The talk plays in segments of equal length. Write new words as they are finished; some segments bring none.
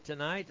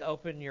Tonight,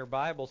 open your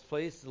Bibles,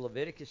 please, to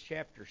Leviticus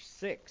chapter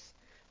 6.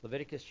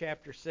 Leviticus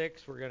chapter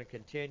 6, we're going to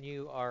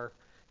continue our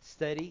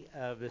study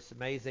of this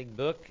amazing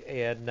book,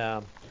 and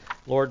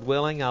Lord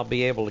willing, I'll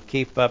be able to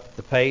keep up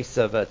the pace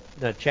of a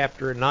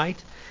chapter a night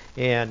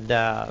and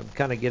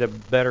kind of get a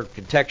better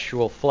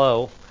contextual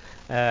flow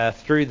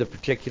through the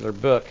particular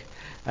book.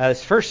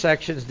 This first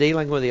section is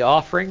dealing with the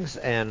offerings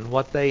and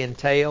what they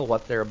entail,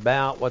 what they're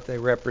about, what they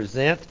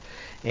represent,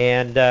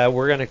 and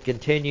we're going to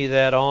continue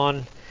that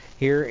on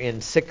here in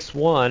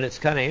 6:1. It's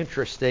kind of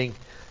interesting.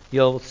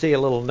 You'll see a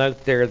little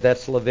note there.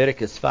 That's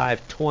Leviticus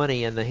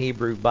 5:20 in the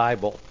Hebrew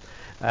Bible.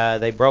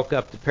 They broke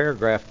up the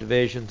paragraph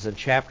divisions and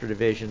chapter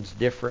divisions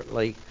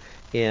differently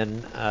in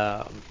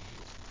the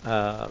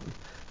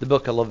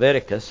book of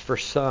Leviticus for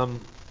some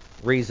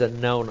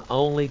reason known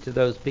only to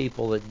those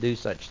people that do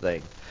such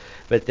things.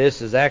 But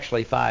this is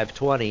actually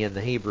 5:20 in the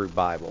Hebrew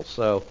Bible.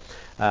 So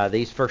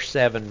these first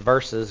 7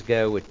 verses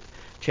go with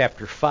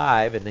chapter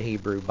 5 in the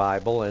Hebrew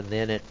Bible, and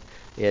then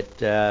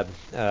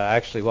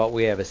actually what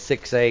we have is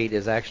 6:8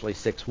 is actually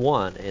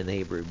 6:1 in the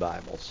Hebrew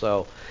Bible.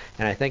 So,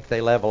 and I think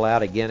they level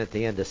out again at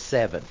the end of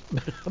 7,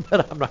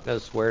 but I'm not going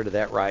to swear to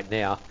that right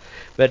now.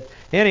 But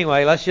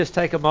anyway, let's just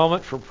take a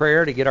moment for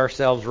prayer to get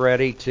ourselves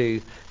ready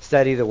to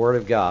study the Word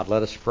of God.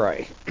 Let us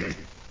pray.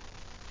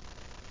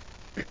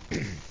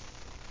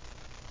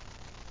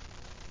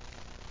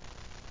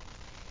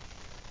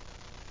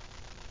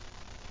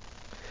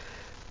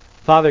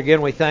 Father,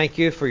 again, we thank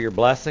you for your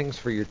blessings,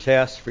 for your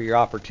tests, for your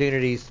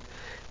opportunities.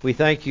 We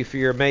thank you for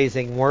your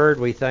amazing word.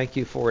 We thank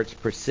you for its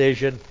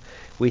precision.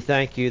 We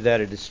thank you that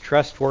it is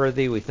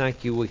trustworthy. We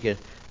thank you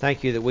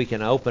that we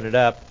can open it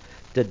up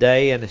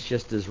today, and it's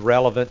just as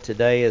relevant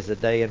today as the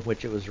day in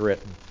which it was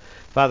written.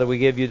 Father, we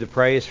give you the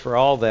praise for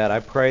all that.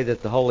 I pray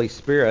that the Holy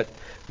Spirit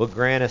will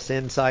grant us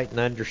insight and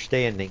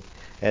understanding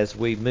as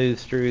we move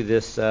through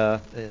this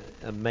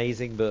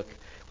amazing book.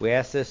 We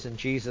ask this in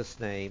Jesus'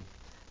 name.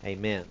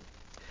 Amen.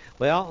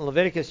 Well, in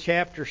Leviticus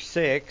chapter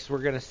 6, we're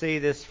going to see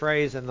this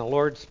phrase, then the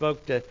Lord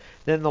spoke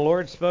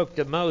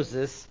to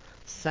Moses,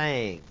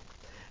 saying.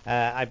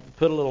 I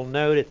put a little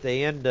note at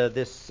the end of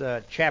this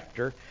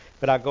chapter,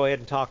 but I'll go ahead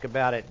and talk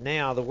about it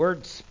now. The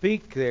word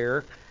speak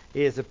there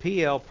is a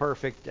PL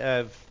perfect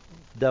of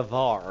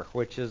davar,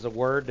 which is a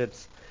word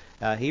that's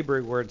a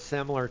Hebrew word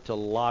similar to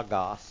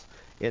logos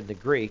in the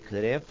Greek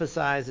that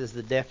emphasizes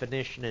the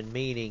definition and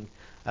meaning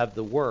of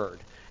the word.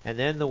 And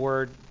then the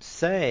word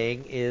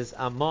saying is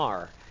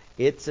amar.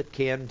 It's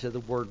akin to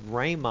the word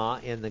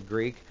rhema in the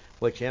Greek,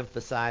 which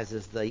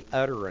emphasizes the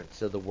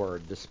utterance of the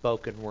word, the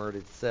spoken word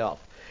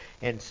itself.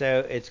 And so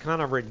it's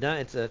kind of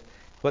redundant. It's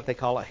what they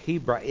call a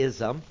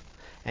Hebraism,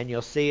 and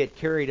you'll see it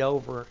carried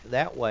over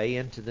that way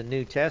into the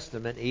New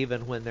Testament,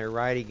 even when they're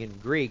writing in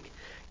Greek.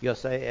 You'll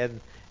say,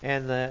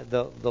 and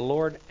the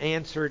Lord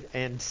answered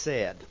and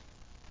said.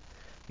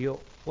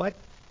 What?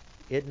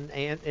 Isn't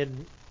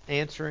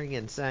answering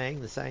and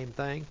saying the same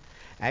thing?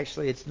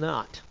 Actually, it's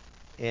not.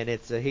 And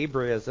it's a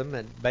Hebraism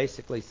that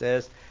basically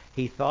says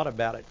he thought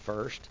about it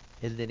first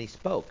and then he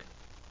spoke.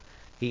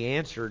 He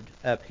answered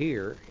up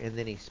here and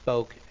then he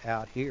spoke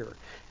out here.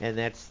 And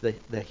that's the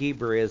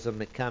Hebraism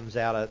that comes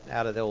out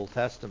of the Old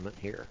Testament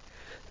here.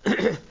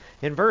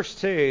 In verse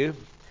 2,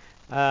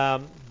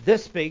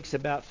 this speaks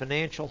about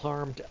financial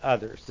harm to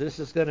others. This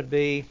is going to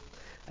be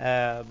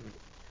the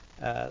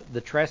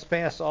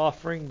trespass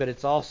offering, but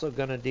it's also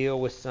going to deal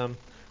with some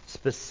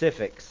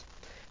specifics.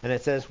 And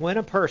it says, when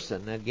a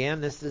person, again,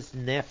 this is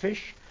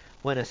nephesh,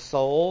 when a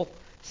soul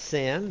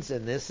sins,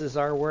 and this is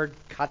our word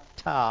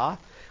kata,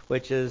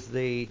 which is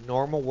the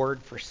normal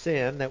word for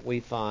sin that we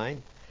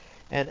find,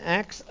 and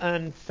acts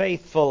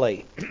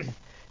unfaithfully.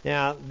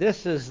 Now,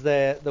 this is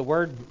the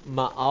word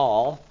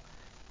ma'al,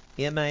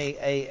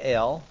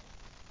 M-A-A-L.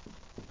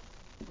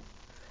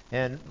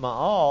 And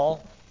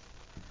ma'al,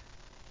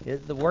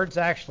 the word's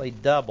actually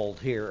doubled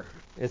here.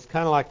 It's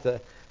kind of like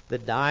the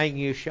dying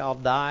you shall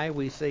die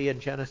we see in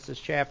Genesis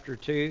chapter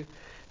 2.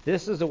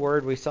 This is a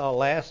word we saw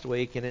last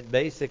week, and it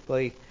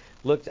basically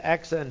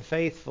acts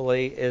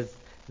unfaithfully as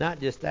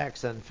not just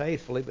acts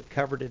unfaithfully, but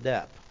covered it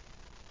up.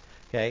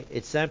 Okay,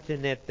 it's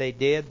something that they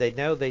did. They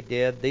know they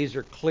did. These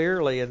are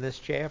clearly in this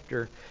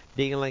chapter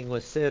dealing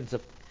with sins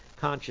of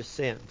conscious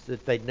sins.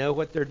 That they know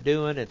what they're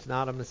doing. It's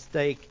not a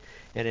mistake,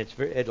 and it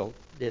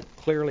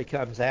clearly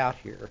comes out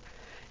here.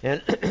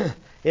 And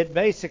it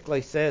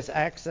basically says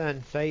acts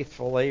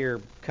unfaithfully or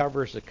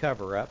covers a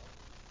cover-up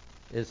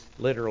is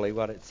literally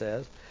what it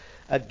says,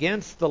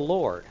 against the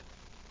Lord.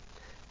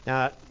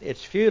 Now,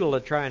 it's futile to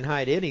try and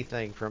hide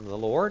anything from the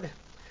Lord,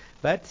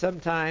 but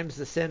sometimes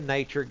the sin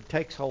nature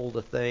takes hold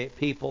of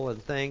people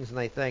and things, and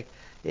they think,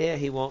 yeah,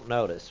 he won't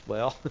notice.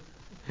 Well,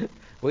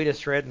 we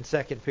just read in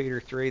 2 Peter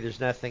 3,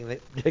 there's nothing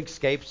that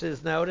escapes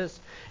his notice,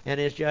 and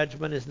his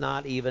judgment is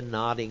not even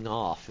nodding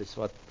off, is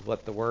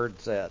what the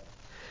word said.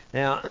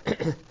 Now,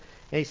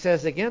 he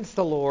says against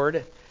the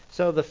Lord.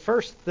 So the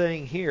first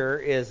thing here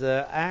is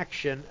an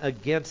action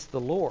against the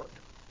Lord.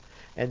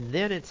 And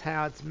then it's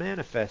how it's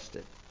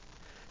manifested.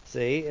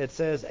 See, it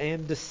says,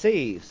 and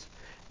deceives.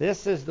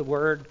 This is the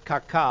word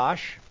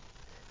kakash,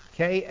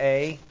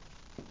 K-A-C-H-A-S-H.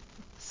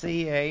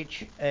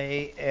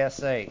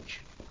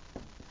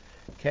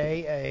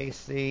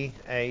 K-A-C-H-A-S-H.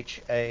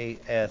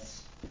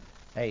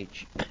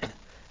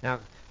 Now,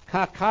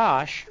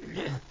 kakash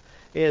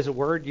is a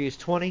word used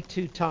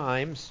 22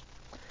 times,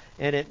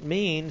 and it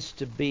means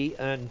to be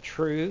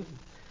untrue,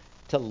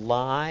 to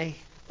lie,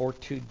 or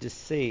to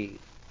deceive.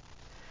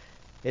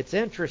 It's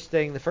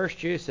interesting, the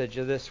first usage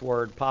of this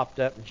word popped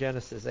up in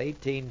Genesis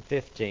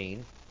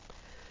 18:15.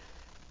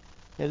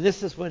 And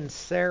this is when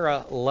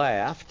Sarah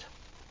laughed,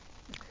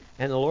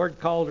 and the Lord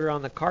called her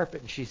on the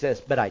carpet, and she says,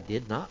 "But I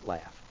did not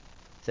laugh."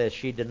 It says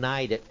she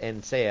denied it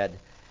and said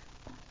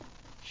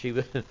she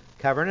was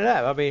covering it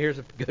up. I mean, here's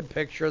a good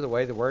picture of the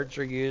way the words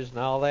are used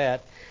and all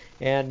that.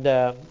 And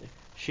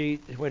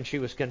when she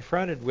was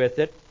confronted with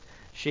it,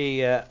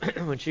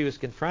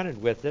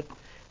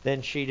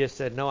 then she just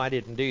said, "No, I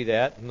didn't do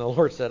that." And the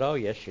Lord said, "Oh,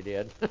 yes, you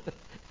did.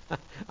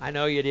 I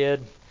know you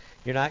did.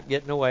 You're not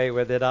getting away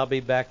with it. I'll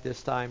be back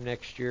this time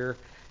next year."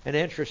 An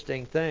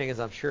interesting thing is,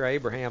 I'm sure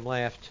Abraham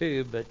laughed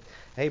too, but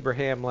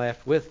Abraham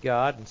laughed with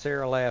God and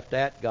Sarah laughed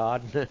at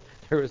God.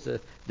 There was a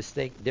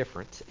distinct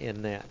difference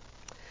in that.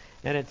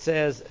 And it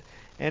says,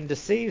 "And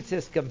deceives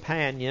his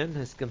companion,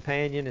 his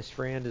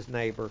friend, his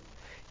neighbor,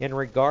 in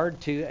regard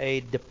to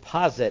a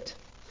deposit."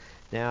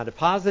 Now,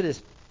 deposit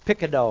is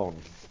picadon.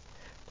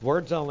 The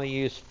word's only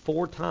used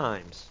 4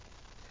 times.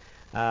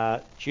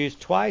 It's used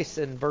twice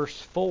in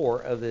verse 4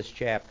 of this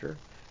chapter,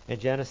 in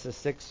Genesis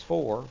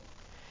 6:4.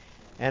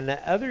 And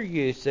the other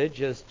usage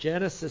is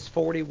Genesis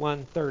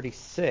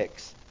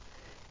 41:36.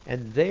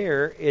 And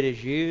there it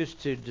is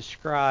used to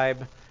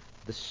describe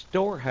the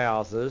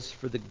storehouses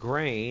for the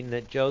grain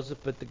that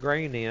Joseph put the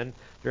grain in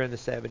during the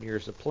 7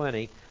 years of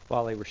plenty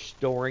while they were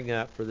storing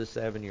up for the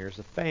 7 years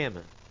of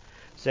famine.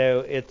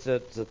 So it's a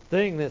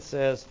thing that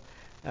says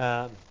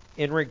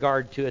in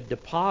regard to a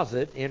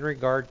deposit, in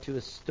regard to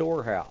a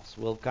storehouse.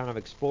 We'll kind of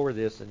explore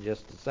this in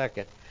just a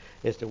second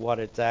as to what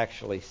it's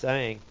actually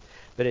saying.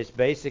 But it's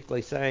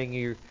basically saying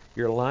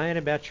you're lying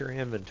about your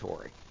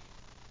inventory.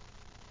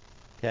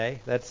 Okay?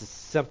 That's a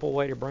simple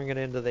way to bring it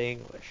into the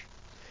English.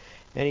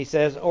 And he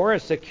says, or a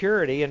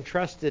security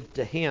entrusted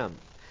to him.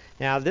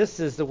 Now, this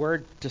is the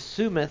word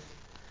tesumeth,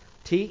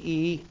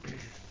 T-E-S-U-M-E-T-H.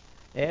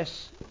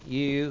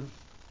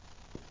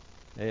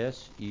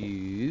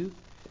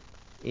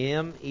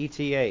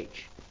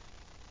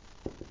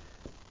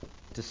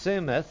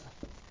 Tesumeth.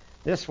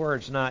 This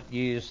word's not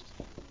used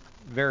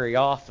very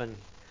often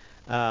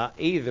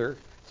either.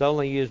 It's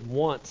only used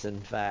once, in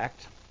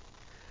fact.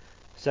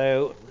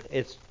 So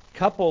it's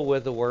coupled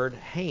with the word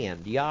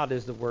hand. Yod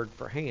is the word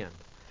for hand.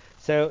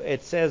 So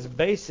it says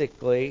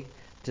basically,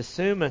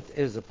 tesumeth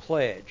is a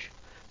pledge.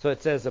 So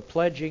it says a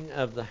pledging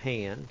of the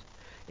hand.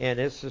 And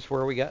this is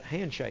where we got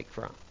handshake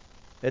from.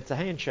 It's a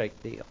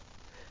handshake deal.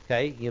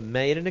 Okay, you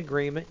made an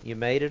agreement. You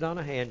made it on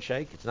a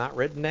handshake. It's not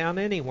written down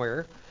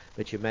anywhere,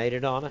 but you made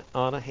it on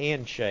a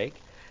handshake.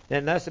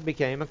 Then thus it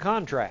became a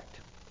contract.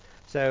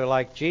 So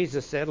like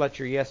Jesus said, let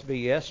your yes be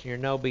yes and your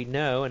no be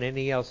no, and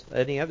any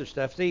other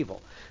stuff's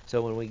evil.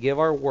 So when we give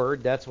our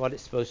word, that's what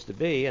it's supposed to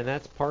be, and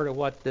that's part of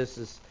what this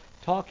is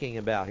talking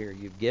about here.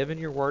 You've given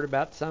your word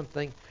about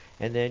something,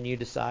 and then you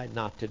decide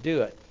not to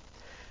do it.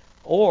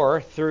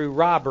 Or through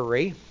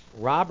robbery.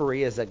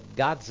 Robbery is a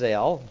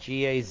gazel,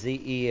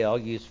 G-A-Z-E-L,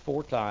 used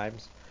 4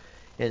 times.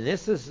 And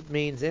this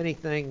means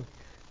anything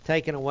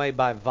taken away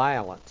by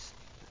violence.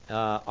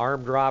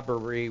 Armed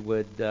robbery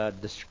would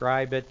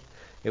describe it.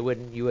 You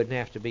wouldn't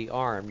have to be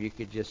armed. You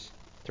could just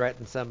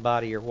threaten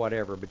somebody or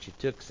whatever, but you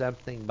took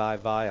something by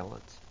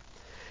violence.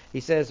 He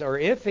says, or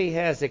if he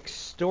has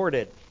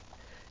extorted,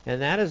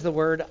 and that is the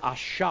word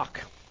ashak,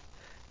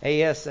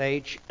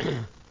 A-S-H-A-Q.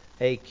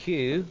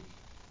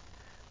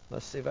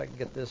 Let's see if I can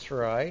get this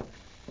right.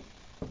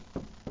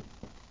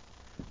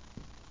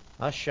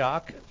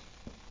 Ashak.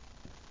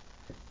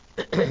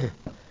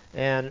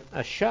 And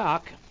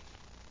ashak,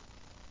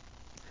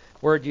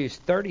 word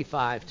used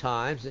 35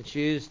 times. It's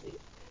used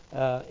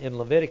in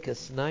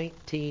Leviticus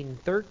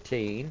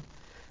 19:13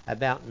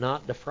 about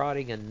not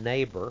defrauding a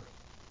neighbor.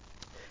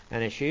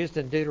 And it's used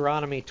in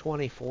Deuteronomy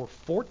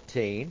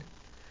 24:14.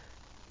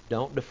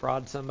 Don't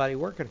defraud somebody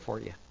working for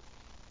you.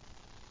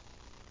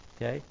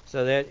 Okay,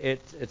 so that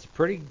it's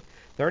pretty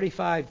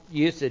 35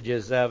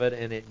 usages of it,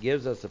 and it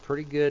gives us a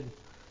pretty good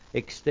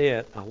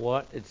extent of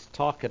what it's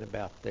talking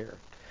about there.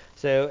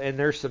 So, and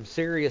there's some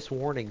serious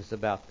warnings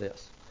about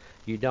this.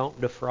 You don't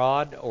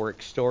defraud or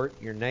extort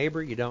your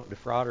neighbor. You don't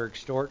defraud or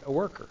extort a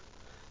worker,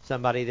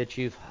 somebody that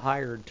you've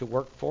hired to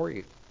work for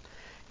you.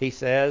 He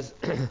says,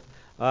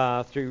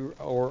 if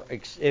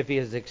he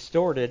is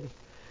extorted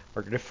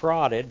or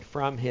defrauded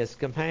from his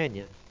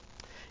companion.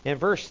 In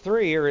verse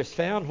 3, or is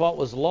found what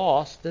was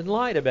lost and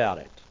lied about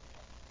it.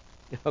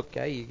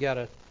 Okay,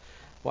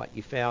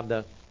 you found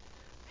a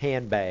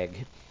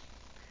handbag,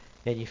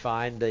 and you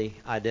find the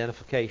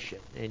identification,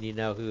 and you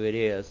know who it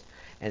is,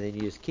 and then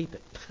you just keep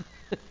it.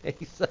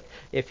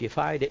 If you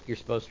find it, you're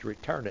supposed to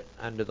return it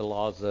under the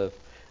laws of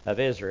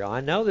Israel.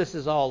 I know this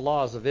is all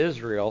laws of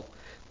Israel,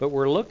 but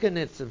we're looking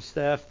at some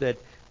stuff that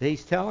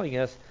he's telling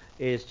us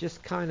is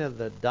just kind of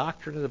the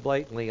doctrine of the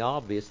blatantly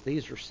obvious.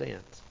 These are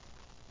sins,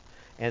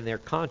 and they're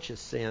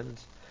conscious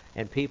sins,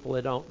 and people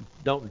that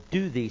don't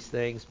do these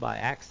things by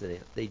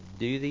accident. They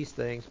do these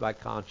things by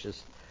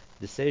conscious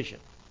decision.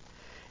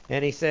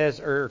 And he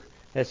says,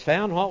 has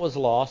found what was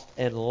lost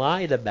and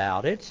lied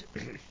about it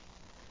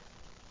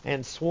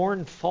and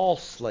sworn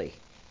falsely.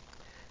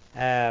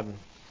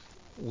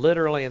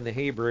 Literally in the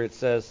Hebrew it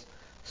says,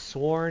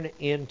 sworn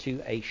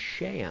into a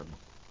sham.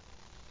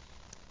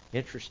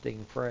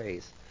 Interesting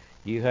phrase.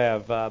 You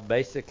have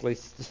basically,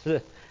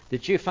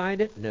 did you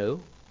find it?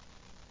 No.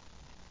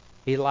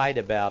 He lied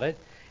about it.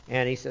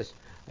 And he says,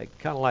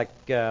 kind of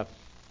like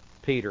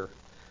Peter,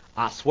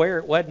 I swear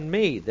it wasn't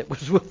me that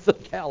was with the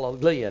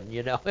Galilean.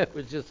 It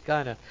was just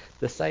kind of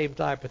the same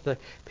type of thing.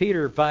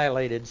 Peter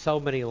violated so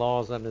many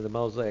laws under the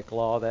Mosaic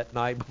law that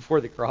night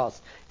before the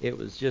cross.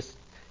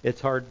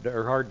 It's hard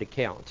to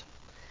count.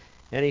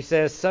 And he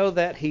says, so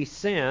that he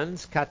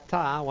sins,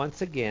 kata,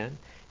 once again,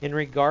 in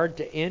regard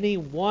to any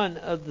one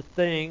of the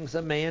things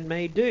a man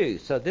may do.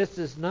 So this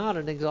is not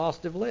an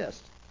exhaustive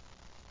list.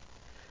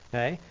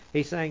 Okay?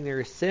 He's saying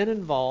there is sin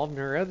involved, and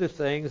there are other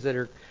things that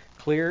are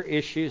clear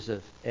issues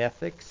of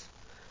ethics,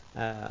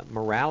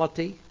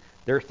 morality.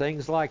 There are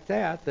things like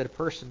that a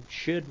person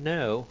should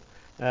know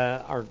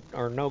are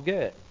no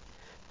good.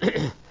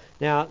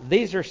 Now,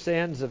 these are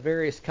sins of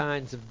various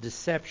kinds of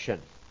deception.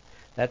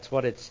 That's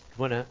what it's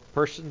when a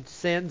person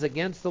sins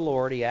against the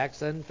Lord, he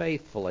acts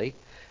unfaithfully,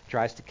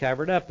 tries to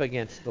cover it up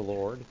against the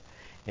Lord,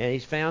 and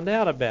he's found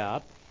out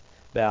about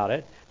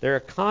it. They're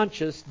a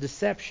conscious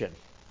deception.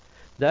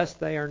 Thus,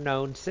 they are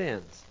known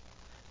sins.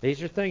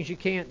 These are things you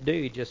can't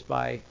do just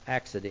by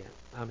accident.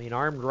 I mean,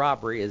 armed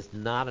robbery is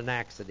not an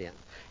accident.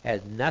 It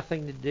has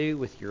nothing to do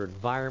with your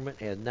environment.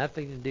 It has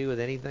nothing to do with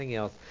anything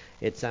else.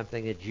 It's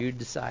something that you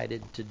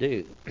decided to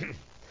do.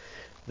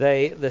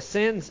 The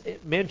sins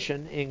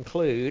mentioned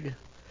include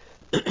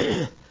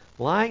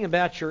lying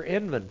about your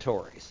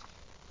inventories.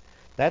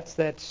 That's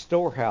that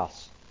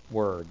storehouse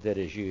word that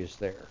is used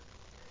there.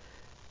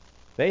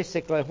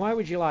 Basically, why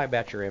would you lie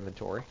about your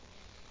inventory?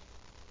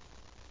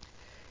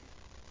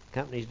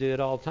 Companies do it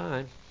all the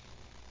time.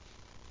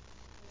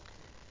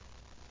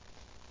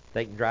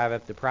 They can drive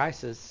up the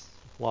prices,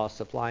 law of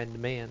supply and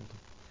demand.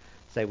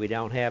 Say we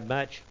don't have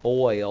much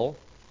oil.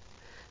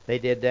 They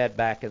did that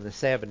back in the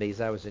 70s.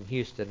 I was in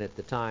Houston at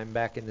the time,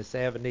 back in the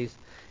 70s,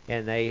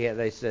 and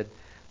they said,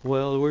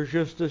 well, there's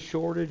just a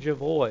shortage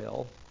of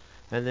oil.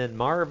 And then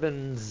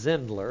Marvin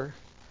Zindler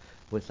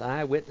with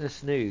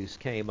Eyewitness News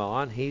came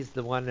on. He's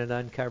the one that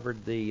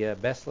uncovered the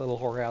best little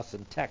whorehouse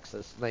in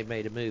Texas. They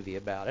made a movie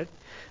about it.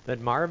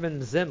 But Marvin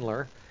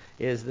Zindler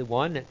is the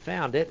one that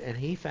found it, and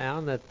he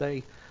found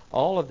that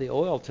all of the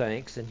oil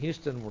tanks in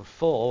Houston were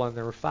full, and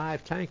there were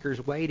 5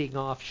 tankers waiting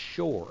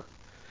offshore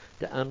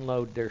to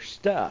unload their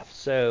stuff.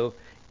 So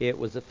it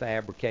was a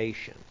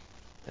fabrication.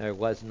 There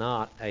was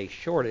not a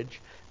shortage,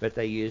 but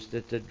they used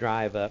it to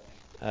drive up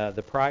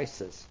the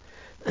prices.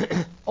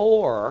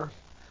 Or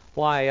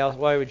why else?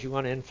 Why would you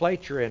want to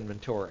inflate your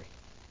inventory?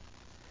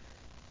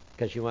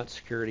 Because you want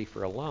security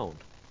for a loan.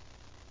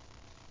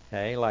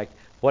 Okay, like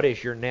what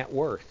is your net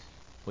worth?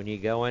 When you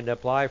go in to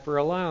apply for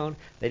a loan,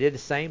 they did the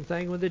same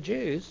thing with the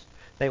Jews.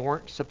 They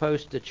weren't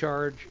supposed to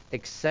charge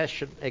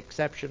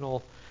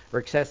exceptional or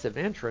excessive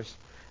interest,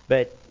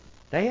 but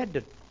they had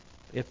to,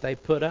 if they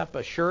put up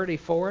a surety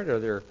for it,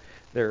 or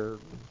their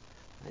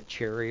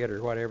chariot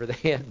or whatever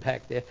they had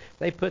back then,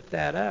 they put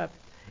that up.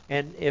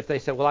 And if they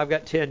said, well, I've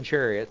got 10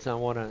 chariots, I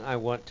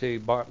want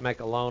to make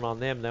a loan on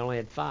them, they only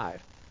had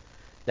 5.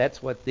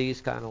 That's what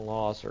these kind of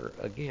laws are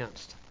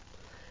against.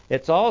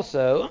 It's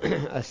also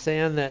a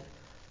sin that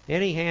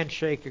any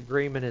handshake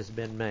agreement has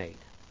been made.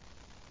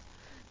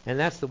 And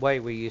that's the way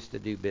we used to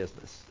do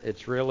business.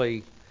 It's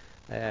really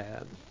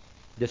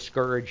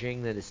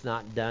discouraging that it's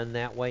not done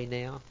that way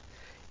now.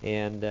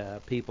 And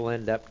people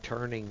end up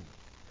turning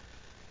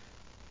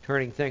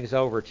things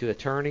over to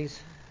attorneys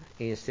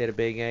instead of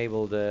being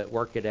able to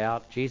work it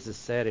out. Jesus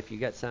said, if you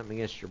got something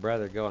against your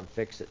brother, go and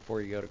fix it before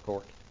you go to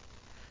court.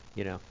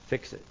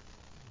 Fix it.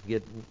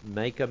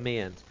 Make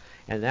amends.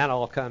 And that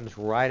all comes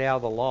right out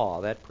of the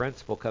law. That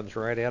principle comes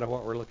right out of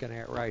what we're looking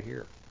at right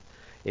here.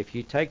 If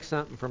you take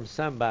something from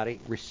somebody,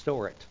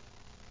 restore it.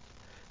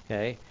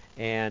 Okay?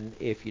 And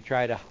if you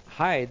try to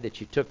hide that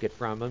you took it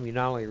from them, you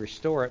not only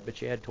restore it,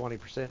 but you add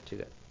 20% to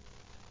it.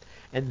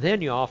 And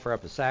then you offer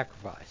up a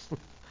sacrifice.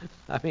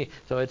 I mean,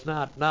 so it's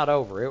not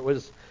over. It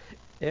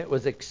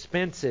was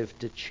expensive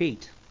to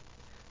cheat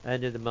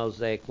under the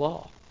Mosaic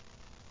law.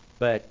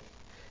 But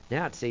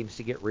now it seems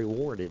to get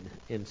rewarded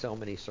in so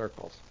many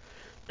circles.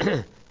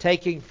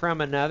 Taking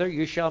from another,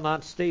 you shall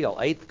not steal.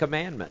 8th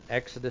commandment,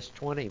 Exodus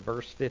 20,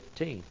 verse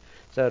 15.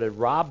 So to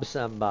rob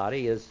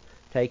somebody is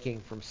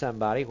taking from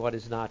somebody what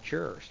is not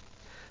yours.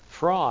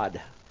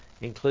 Fraud,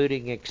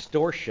 including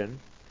extortion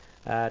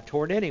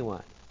toward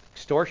anyone.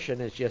 Extortion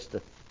is just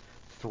a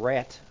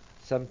threat,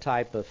 some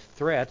type of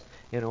threat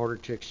in order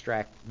to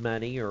extract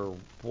money or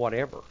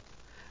whatever.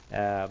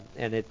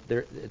 And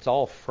it's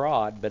all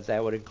fraud, but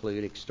that would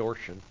include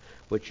extortion,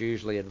 which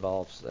usually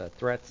involves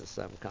threats of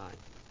some kind.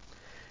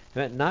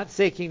 But not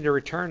seeking to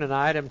return an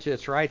item to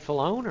its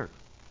rightful owner.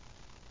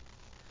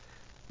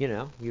 You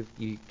know, you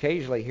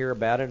occasionally hear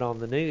about it on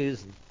the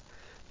news.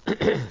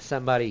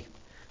 Somebody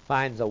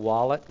finds a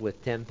wallet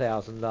with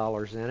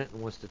 $10,000 in it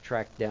and wants to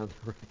track down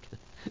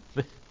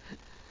the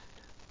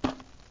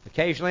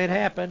Occasionally it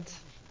happens.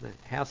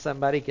 How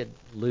somebody could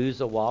lose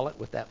a wallet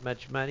with that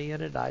much money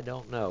in it, I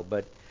don't know.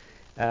 But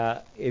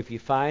if you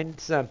find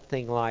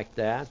something like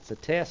that, the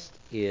test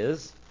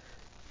is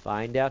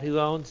find out who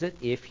owns it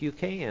if you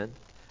can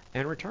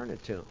and return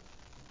it to them.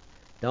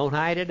 Don't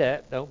hide it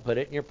up. Don't put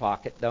it in your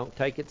pocket. Don't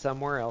take it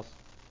somewhere else.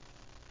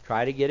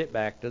 Try to get it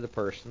back to the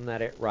person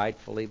that it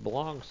rightfully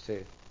belongs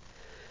to.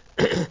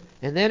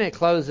 And then it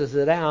closes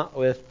it out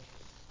with,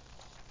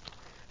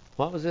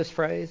 what was this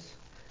phrase?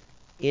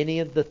 Any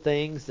of the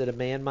things that a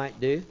man might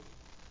do.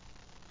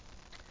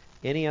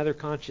 Any other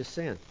conscious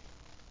sin.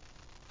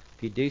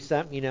 If you do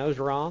something you know is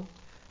wrong,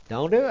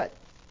 don't do it.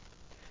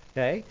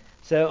 Okay?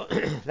 So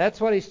that's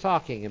what he's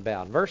talking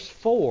about. Verse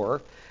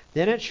 4,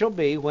 then it shall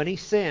be when he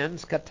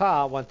sins,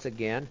 kata once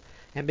again,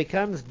 and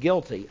becomes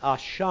guilty,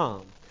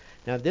 asham.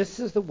 Now this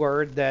is the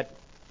word that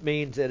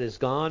means it has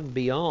gone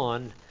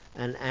beyond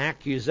an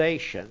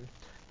accusation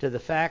to the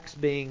facts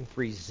being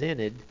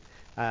presented,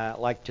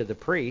 like to the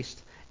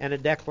priest, and a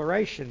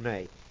declaration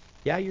made.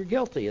 Yeah, you're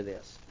guilty of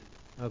this.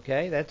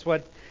 Okay, that's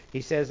what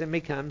he says, and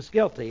becomes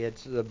guilty.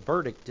 It's the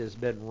verdict has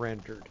been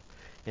rendered,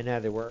 in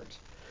other words.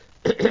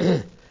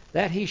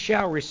 That he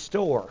shall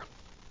restore.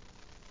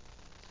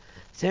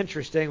 It's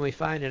interesting, we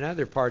find in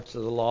other parts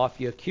of the law, if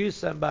you accuse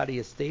somebody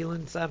of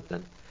stealing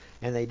something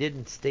and they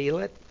didn't steal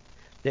it,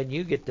 then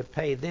you get to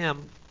pay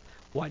them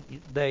what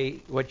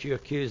you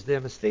accuse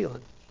them of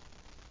stealing.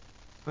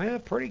 Well,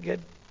 pretty good.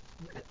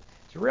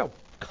 It's a real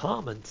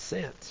common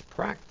sense,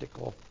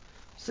 practical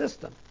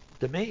system.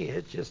 To me,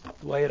 it's just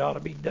the way it ought to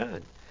be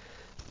done.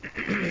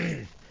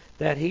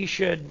 That he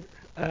should,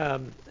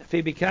 if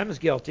he becomes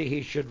guilty,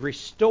 he should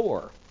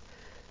restore.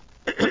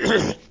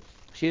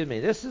 Excuse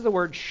me. This is the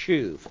word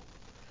shuv.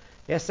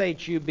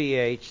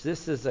 S-H-U-B-H.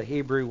 This is a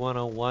Hebrew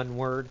 101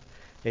 word.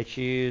 It's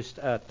used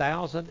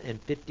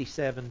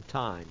 1,057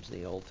 times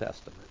in the Old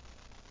Testament.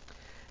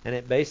 And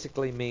it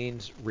basically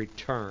means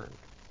return.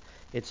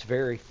 Its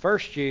very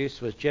first use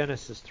was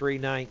Genesis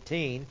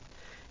 3:19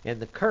 and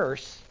the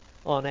curse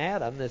on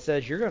Adam that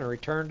says you're going to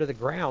return to the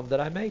ground that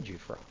I made you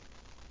from.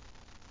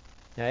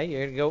 Okay,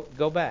 you're going to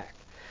go back.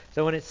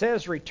 So when it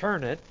says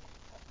return it,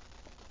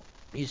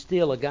 you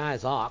steal a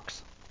guy's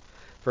ox,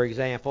 for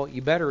example,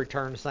 you better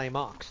return the same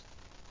ox.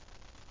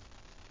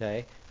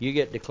 Okay, you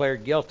get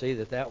declared guilty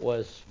that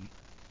was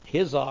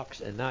his ox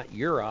and not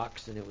your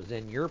ox, and it was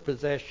in your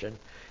possession,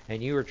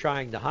 and you were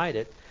trying to hide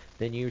it.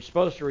 Then you're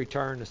supposed to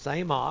return the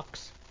same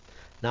ox,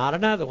 not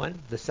another one,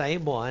 the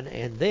same one,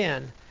 and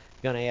then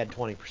you're going to add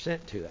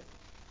 20% to it.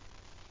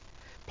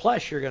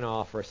 Plus, you're going to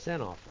offer a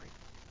sin offering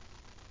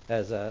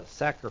as a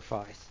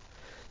sacrifice.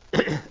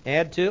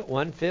 Add to it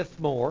 1/5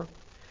 more.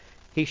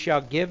 He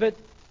shall give it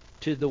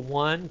to the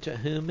one to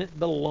whom it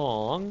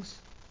belongs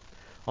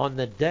on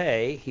the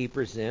day he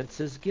presents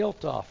his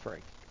guilt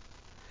offering.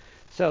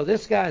 So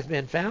this guy's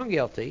been found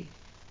guilty.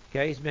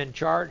 Okay, he's been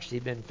charged.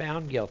 He's been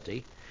found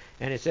guilty.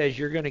 And it says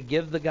you're going to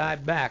give the guy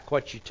back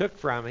what you took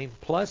from him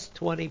plus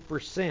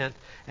 20%,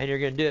 and you're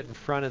going to do it in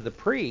front of the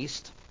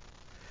priest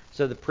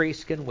so the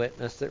priest can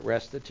witness that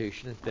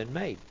restitution has been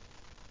made.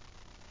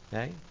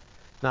 Okay?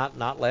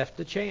 Not left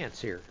to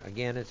chance here.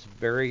 Again, it's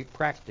very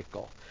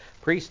practical.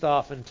 Priests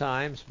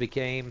oftentimes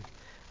became,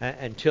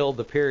 until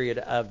the period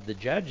of the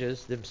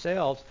judges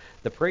themselves,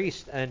 the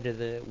priests under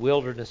the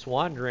wilderness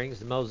wanderings,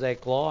 the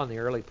Mosaic Law in the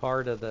early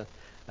part of the,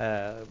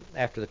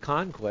 after the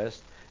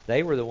conquest,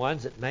 they were the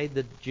ones that made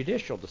the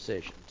judicial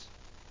decisions.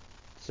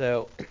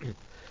 So,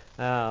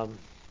 on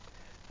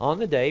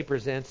the day, he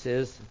presents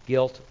his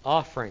guilt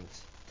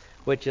offerings,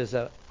 which is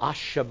a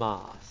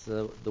ashama,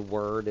 the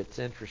word. It's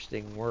an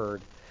interesting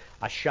word.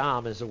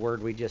 Asham is the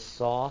word we just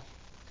saw,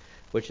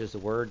 which is the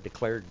word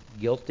declared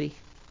guilty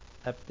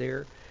up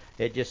there.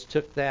 It just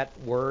took that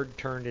word,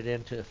 turned it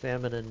into a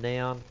feminine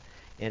noun,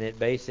 and it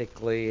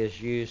basically is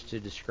used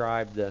to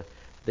describe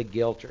the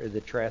guilt or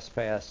the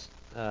trespass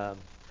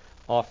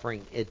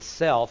offering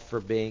itself for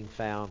being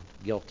found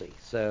guilty.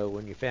 So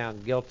when you're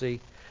found guilty,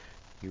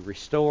 you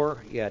restore,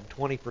 you add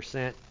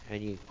 20%,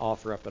 and you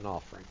offer up an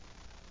offering.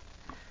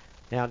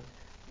 Now,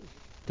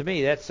 to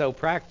me, that's so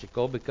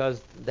practical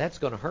because that's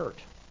going to hurt.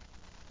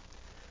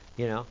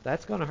 You know,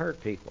 that's going to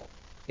hurt people.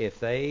 If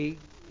they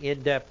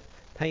end up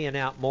paying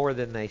out more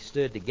than they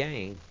stood to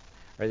gain,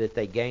 or that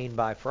they gain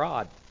by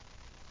fraud,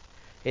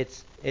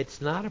 it's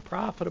not a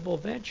profitable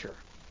venture.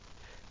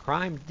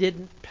 Crime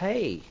didn't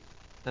pay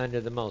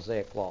under the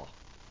Mosaic Law.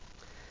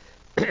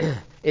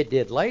 It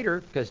did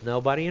later because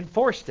nobody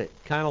enforced it.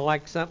 Kind of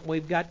like something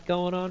we've got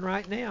going on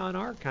right now in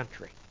our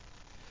country.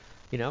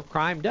 You know,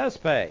 crime does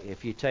pay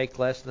if you take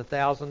less than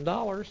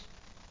 $1,000.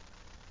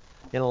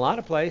 In a lot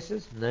of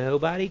places,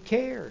 nobody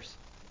cares.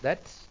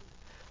 That's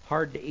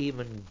hard to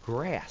even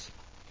grasp.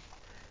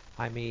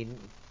 I mean,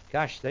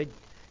 gosh,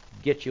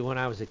 get you when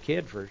I was a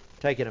kid for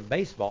taking a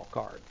baseball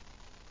card.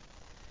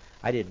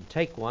 I didn't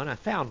take one. I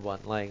found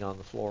one laying on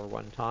the floor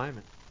one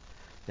time.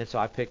 And so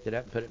I picked it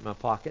up and put it in my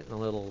pocket. And the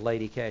little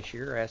lady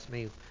cashier asked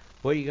me,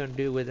 "What are you going to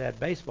do with that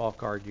baseball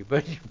card you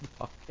put in your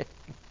pocket?"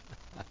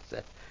 I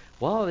said,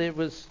 "Well, it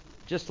was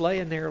just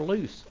laying there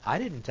loose. I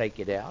didn't take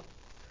it out."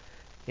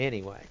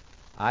 Anyway,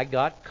 I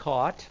got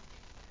caught.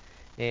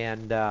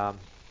 And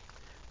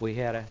we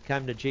had a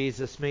come to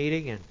Jesus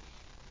meeting. And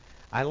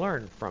I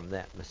learned from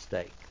that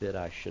mistake that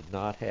I should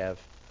not have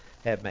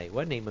made. It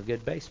wasn't even a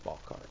good baseball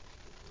card.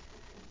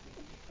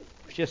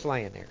 It was just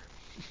laying there.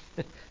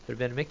 If it had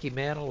been Mickey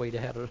Mantle, we'd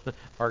have had an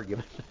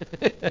argument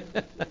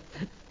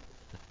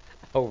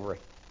over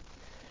it.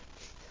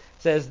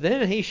 It says,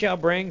 "Then he shall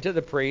bring to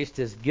the priest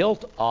his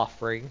guilt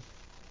offering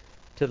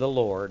to the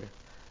Lord,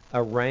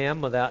 a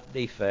ram without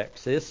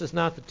defects." This is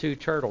not the 2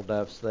 turtle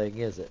doves thing,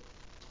 is it?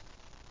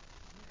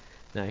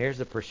 Now here's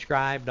the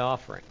prescribed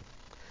offering.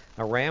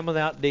 "A ram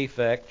without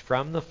defect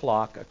from the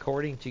flock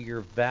according to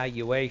your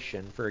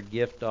valuation for a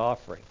gift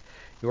offering."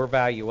 Your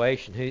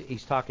valuation,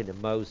 he's talking to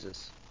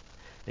Moses.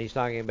 And he's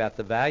talking about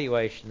the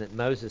valuation that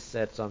Moses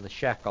sets on the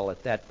shekel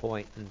at that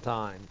point in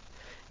time.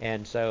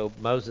 And so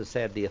Moses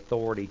had the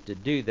authority to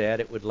do that.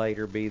 It would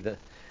later be the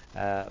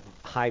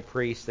high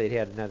priest. They'd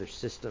had another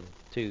system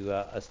to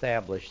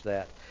establish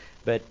that.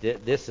 But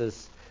this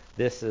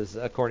is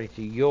according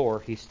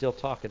to he's still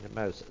talking to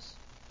Moses.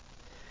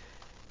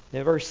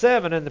 Now verse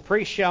 7, "And the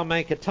priest shall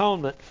make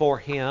atonement for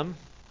him,"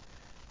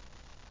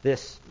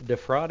 this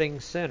defrauding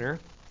sinner,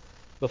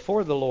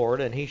 "before the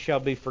Lord, and he shall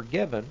be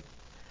forgiven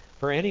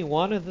for any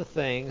one of the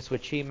things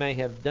which he may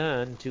have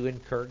done to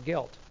incur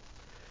guilt."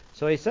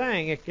 So he's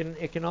saying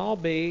it can all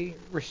be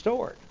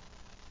restored.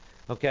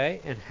 Okay?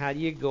 And how do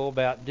you go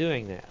about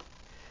doing that?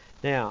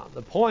 Now,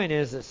 the point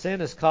is that sin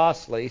is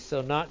costly,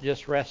 so not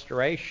just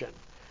restoration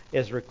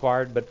is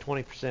required, but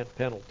 20%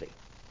 penalty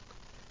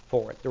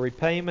for it. The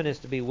repayment is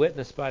to be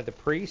witnessed by the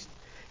priest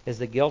as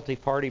the guilty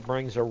party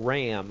brings a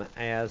ram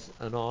as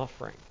an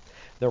offering.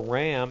 The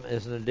ram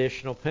is an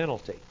additional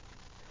penalty.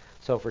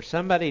 So for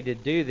somebody to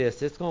do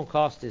this, it's going to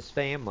cost his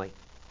family.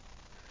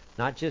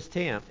 Not just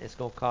him, it's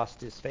going to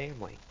cost his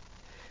family.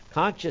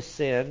 Conscious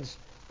sins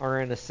are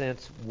in a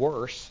sense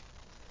worse,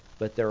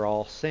 but they're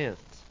all sins,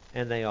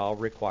 and they all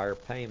require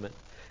payment.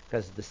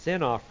 Because the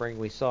sin offering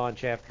we saw in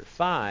chapter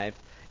 5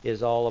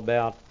 is all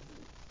about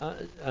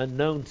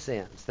unknown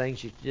sins,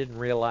 things you didn't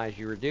realize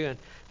you were doing,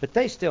 but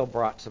they still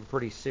brought some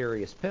pretty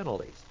serious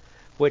penalties,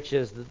 which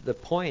is the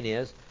point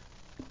is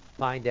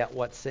find out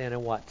what's sin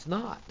and what's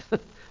not.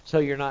 So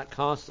you're not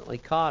constantly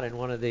caught in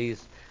one of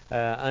these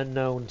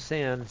unknown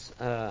sins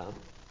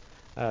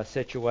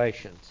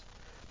situations.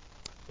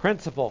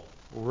 Principle: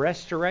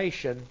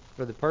 restoration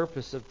for the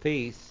purpose of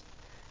peace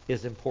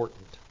is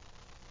important.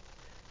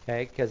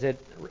 Okay, because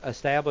it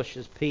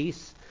establishes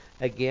peace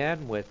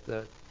again with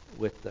the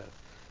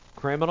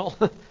criminal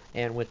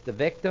and with the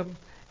victim.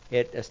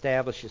 It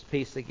establishes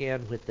peace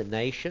again with the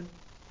nation.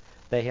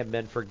 They have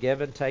been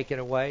forgiven, taken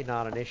away,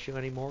 not an issue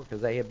anymore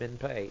because they have been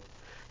paid.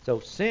 So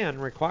sin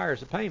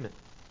requires a payment.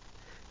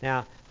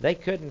 Now, they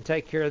couldn't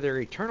take care of their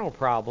eternal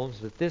problems,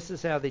 but this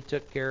is how they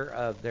took care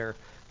of their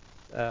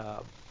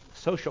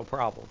social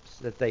problems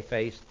that they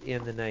faced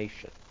in the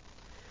nation.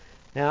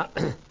 Now,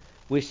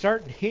 we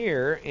start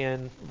here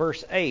in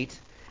verse 8.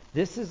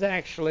 This is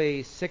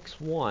actually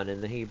 6:1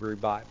 in the Hebrew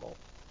Bible.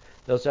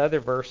 Those other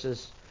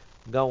verses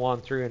go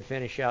on through and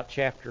finish out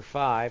chapter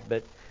 5,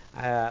 but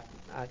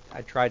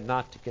I tried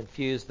not to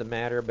confuse the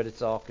matter, but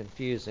it's all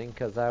confusing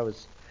because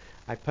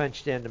I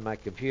punched into my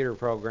computer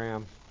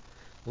program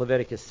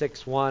Leviticus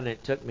 6:1, and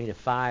it took me to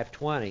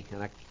 5:20,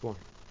 and I keep going,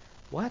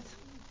 what?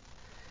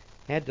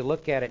 Had to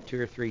look at it 2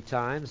 or 3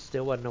 times.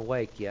 Still wasn't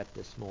awake yet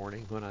this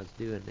morning when I was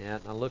doing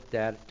that, and I looked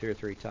at it 2 or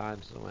 3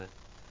 times and went,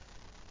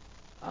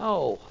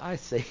 oh, I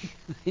see.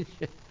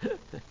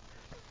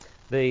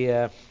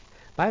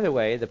 By the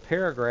way, the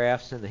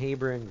paragraphs in the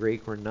Hebrew and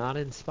Greek were not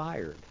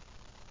inspired.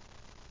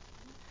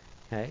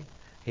 Okay,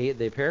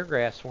 the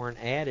paragraphs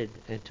weren't added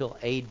until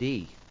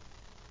A.D.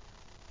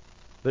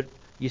 But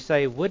you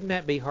say, wouldn't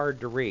that be hard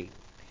to read?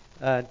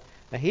 A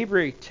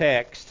Hebrew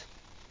text,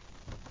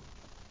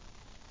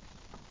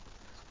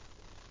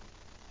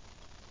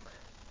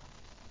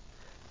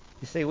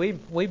 you see,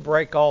 we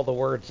break all the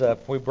words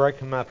up. We break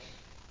them up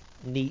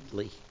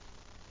neatly.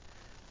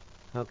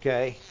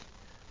 Okay,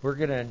 we're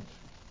going to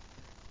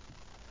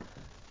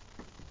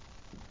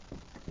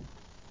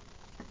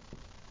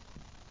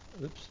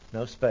oops,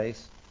 no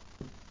space.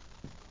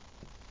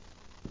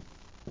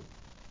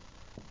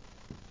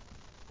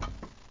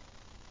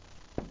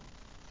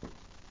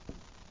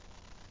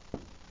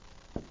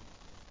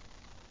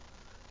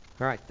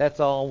 All right, that's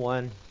all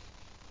one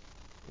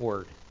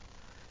word.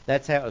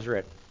 That's how it was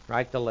written,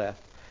 right to left.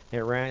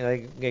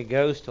 It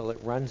goes till it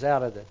runs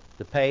out of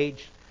the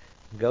page,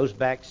 goes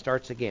back,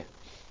 starts again.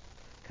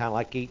 Kind of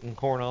like eating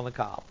corn on the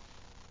cob.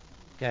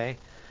 Okay?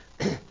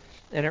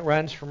 And it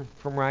runs from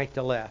right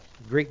to left.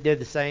 Greek did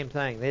the same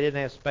thing. They didn't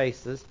have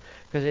spaces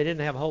because they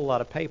didn't have a whole lot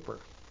of paper.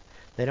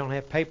 They don't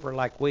have paper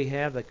like we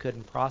have. They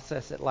couldn't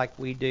process it like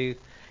we do.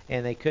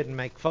 And they couldn't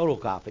make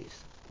photocopies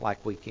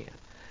like we can.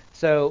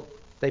 So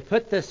they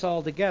put this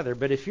all together.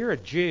 But if you're a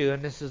Jew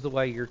and this is the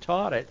way you're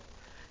taught it,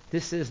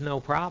 this is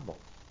no problem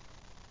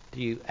to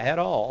you at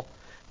all.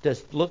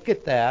 Just look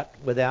at that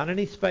without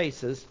any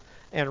spaces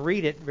and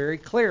read it very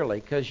clearly,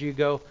 because you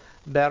go,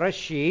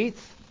 Bereshit,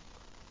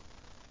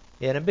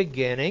 in a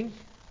beginning,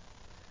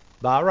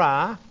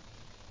 bara,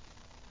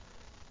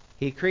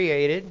 he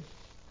created,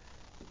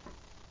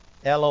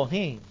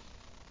 Elohim.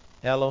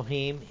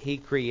 Elohim, he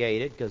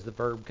created, because the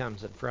verb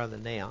comes in front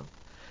of the noun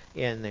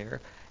in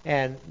there.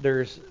 And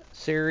there's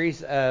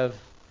series of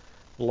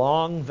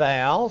long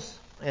vowels,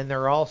 and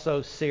there are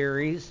also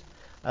series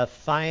of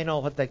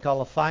final, what they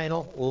call a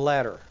final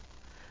letter.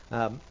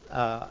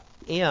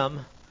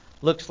 M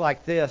looks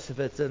like this if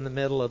it's in the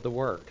middle of the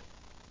word.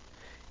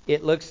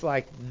 It looks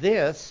like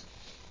this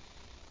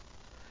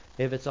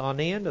if it's on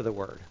the end of the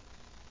word.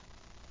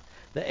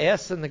 The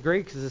S in the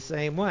Greek is the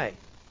same way.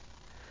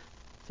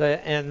 So,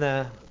 and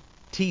the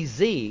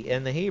TZ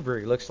in the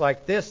Hebrew looks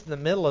like this in the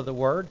middle of the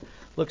word,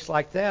 looks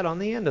like that on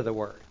the end of the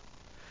word.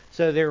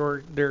 So there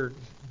are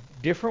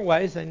different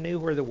ways. They knew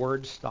where the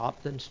words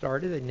stopped and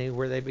started. They knew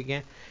where they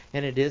began.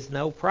 And it is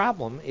no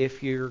problem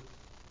if you're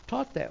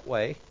taught that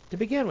way to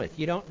begin with.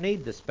 You don't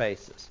need the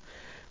spaces.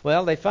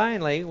 Well, they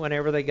finally,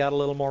 whenever they got a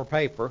little more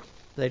paper,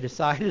 they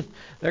decided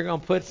they're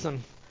going to put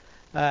some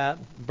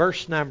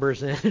verse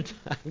numbers in it.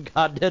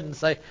 God didn't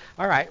say,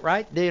 all right,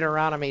 write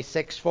Deuteronomy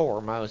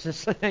 6:4,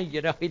 Moses.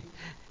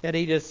 And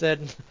he just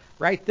said,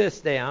 write this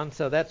down.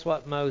 So that's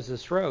what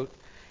Moses wrote.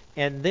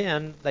 And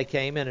then they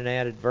came in and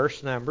added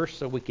verse numbers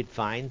so we could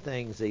find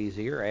things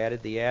easier,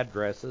 added the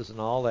addresses and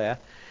all that.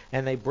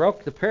 And they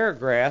broke the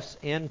paragraphs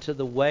into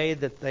the way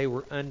that they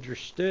were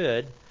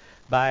understood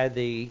by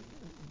the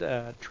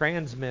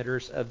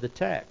transmitters of the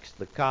text,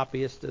 the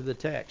copyists of the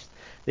text.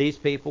 These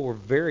people were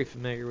very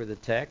familiar with the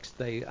text.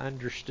 They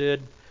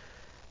understood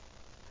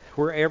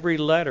where every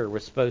letter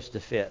was supposed to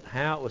fit,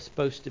 how it was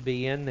supposed to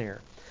be in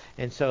there.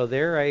 And so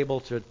they're able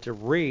to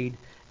read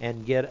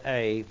and get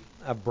a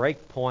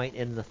break point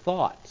in the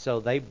thought. So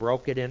they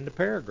broke it into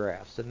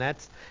paragraphs. And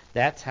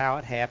that's how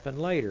it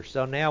happened later.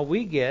 So now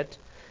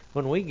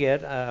when we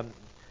get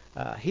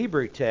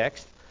Hebrew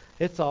text,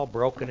 it's all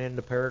broken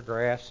into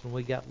paragraphs, and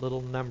we got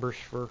little numbers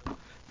for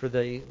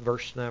the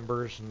verse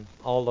numbers and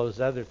all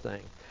those other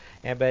things.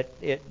 But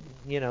the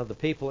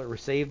people that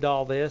received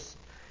all this,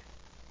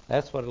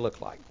 that's what it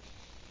looked like.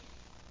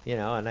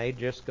 And they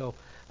just go,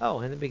 oh,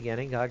 in the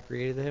beginning God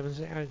created the heavens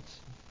and the earth. It's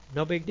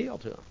no big deal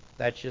to them.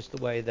 That's just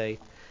the way they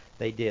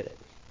did it.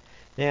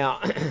 Now,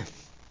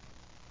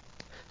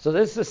 so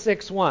this is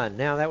 6:1.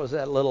 Now that was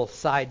that little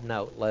side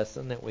note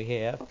lesson that we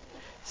have.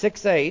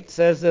 6:8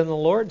 says, then the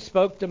Lord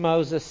spoke to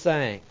Moses,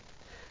 saying,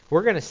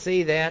 we're going to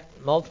see that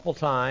multiple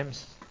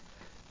times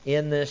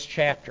in this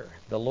chapter.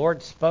 The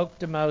Lord spoke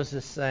to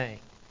Moses, saying.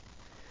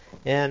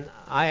 And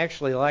I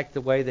actually like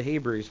the way the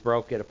Hebrews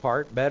broke it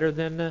apart better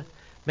than the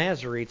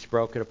Masoretes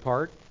broke it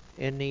apart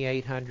in the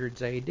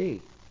 800s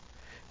AD.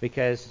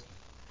 Because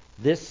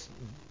this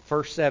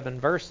first 7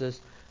 verses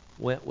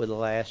went with the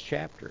last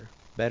chapter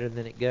better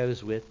than it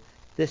goes with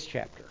this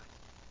chapter.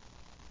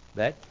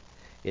 But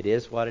it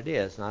is what it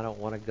is, and I don't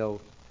want to go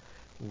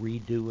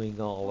redoing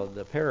all of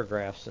the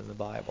paragraphs in the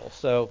Bible.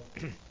 So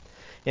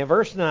in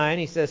verse 9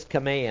 he says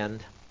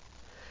command.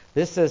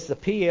 This is the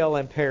PL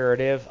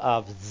imperative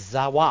of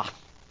zawah.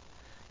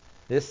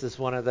 This is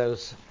one of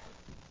those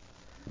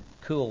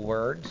cool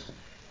words.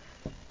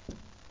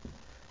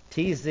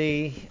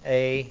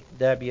 T-Z-A-W-A-H.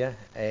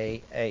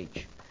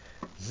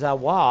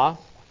 Zawah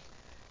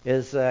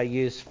is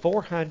used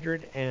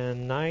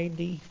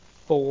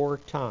 494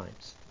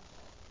 times.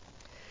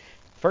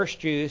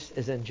 First use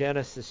is in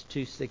Genesis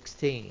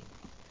 2:16.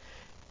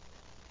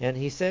 And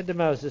he said to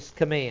Moses,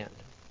 command.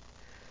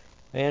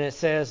 And it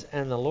says,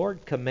 and the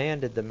Lord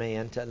commanded the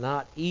man to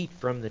not eat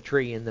from the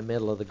tree in the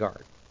middle of the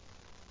garden.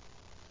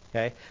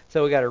 Okay?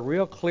 So we got a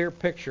real clear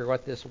picture of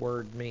what this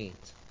word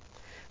means.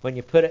 When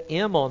you put an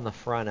M on the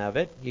front of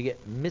it, you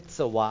get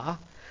mitzvah,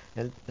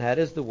 and that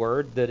is the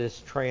word that is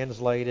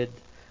translated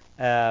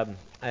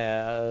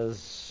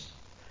as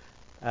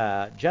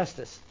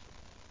justice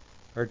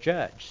or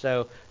judge.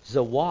 So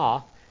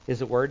zawah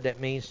is a word that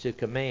means to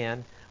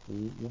command.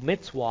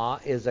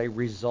 Mitzvah is a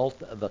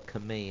result of a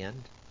command,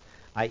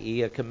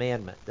 i.e. a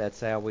commandment.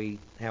 That's how we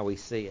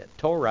see it.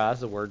 Torah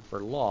is the word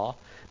for law.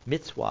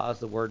 Mitzvah is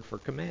the word for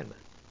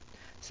commandment.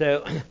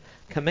 So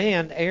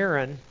command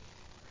Aaron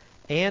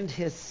and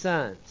his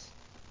sons.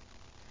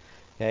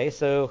 Okay,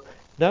 so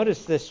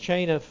notice this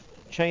chain of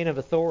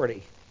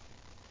authority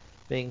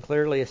being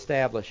clearly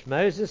established.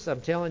 Moses, I'm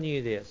telling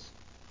you this.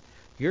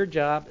 Your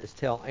job is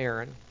tell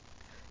Aaron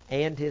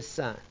and his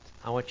sons.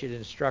 I want you to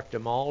instruct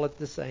them all at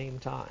the same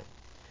time.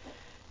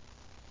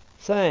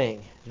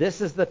 Saying,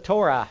 this is the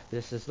Torah,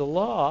 this is the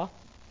law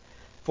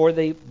for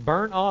the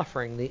burnt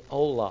offering, the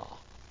olah.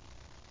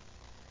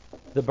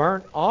 The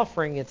burnt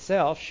offering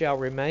itself shall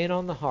remain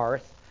on the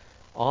hearth,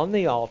 on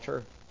the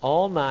altar,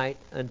 all night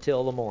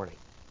until the morning.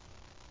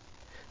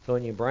 So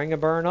when you bring a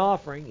burnt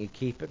offering, you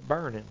keep it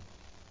burning.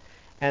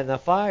 And the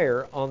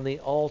fire on the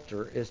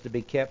altar is to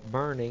be kept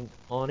burning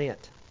on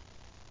it.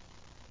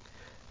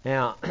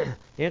 Now,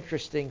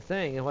 interesting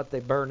thing, and what they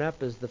burn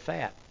up is the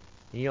fat.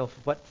 You know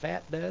what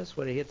fat does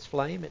when it hits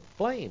flame? It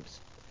flames.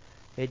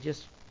 It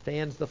just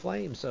fans the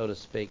flame, so to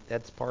speak.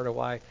 That's part of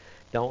why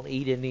don't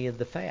eat any of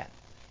the fat.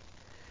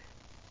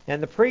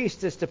 And the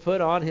priest is to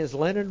put on his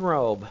linen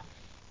robe.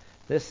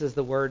 This is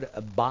the word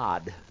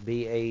abad,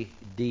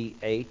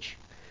 B-A-D-H,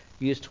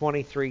 used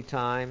 23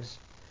 times.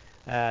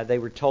 They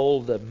were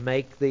told to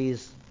make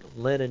these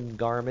linen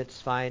garments,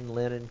 fine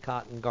linen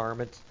cotton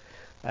garments,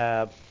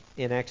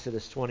 in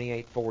Exodus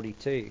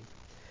 28:42.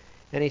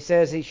 And he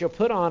says he shall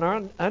put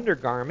on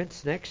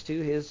undergarments next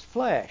to his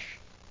flesh.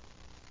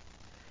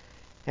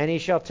 And he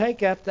shall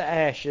take up the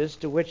ashes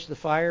to which the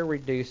fire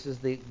reduces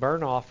the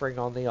burnt offering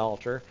on the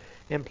altar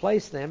and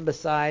place them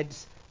beside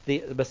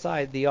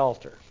the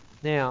altar.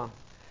 Now,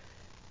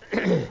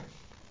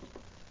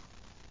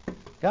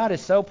 God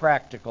is so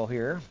practical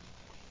here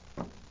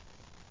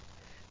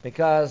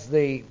because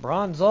the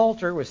bronze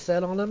altar was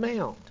set on a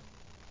mound.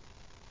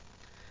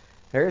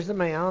 There's the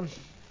mound.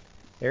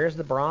 There's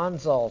the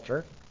bronze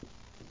altar.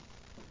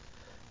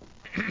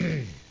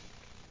 And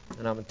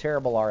I'm a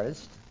terrible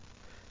artist.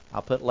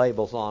 I'll put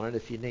labels on it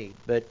if you need.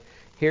 But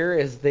here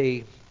is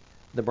the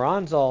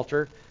bronze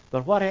altar.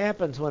 But what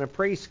happens when a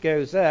priest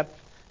goes up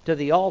to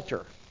the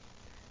altar,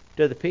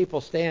 to the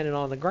people standing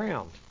on the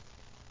ground?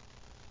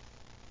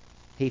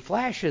 He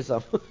flashes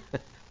them.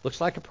 Looks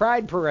like a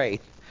pride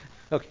parade.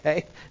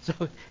 Okay? So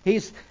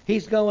he's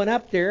going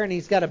up there and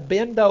he's got to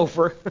bend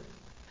over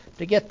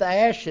to get the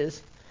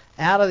ashes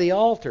out of the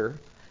altar,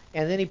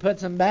 and then he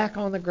puts them back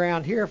on the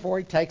ground here before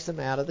he takes them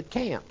out of the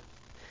camp.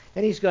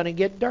 And he's going to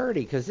get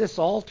dirty because this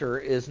altar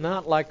is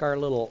not like our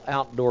little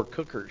outdoor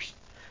cookers.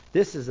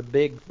 This is a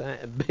big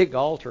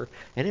altar,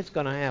 and it's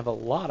going to have a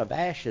lot of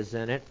ashes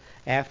in it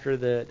after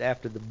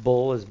the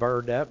bull is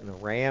burned up and the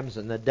rams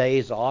and the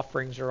day's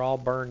offerings are all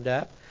burned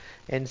up.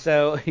 And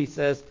so he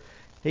says,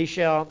 he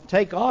shall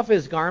take off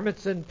his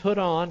garments and put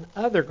on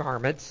other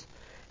garments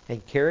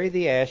and carry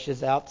the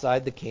ashes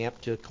outside the camp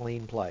to a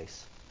clean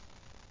place.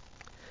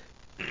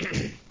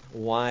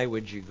 Why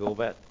would you do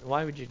that?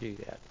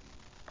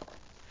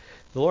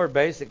 The Lord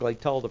basically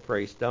told the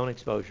priest, don't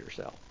expose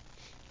yourself.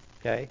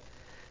 Okay?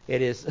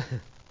 It is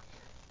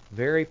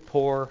very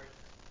poor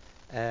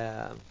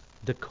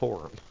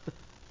decorum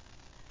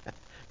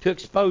to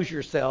expose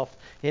yourself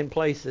in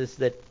places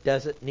that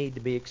doesn't need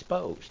to be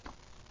exposed.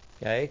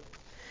 Okay?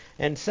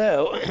 And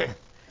so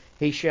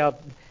he shall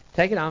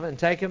take it off and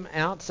take him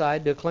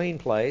outside to a clean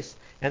place,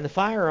 and the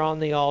fire on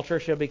the altar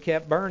shall be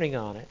kept burning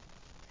on it.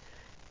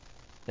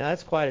 Now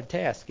that's quite a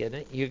task, isn't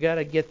it? You got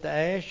to get the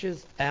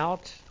ashes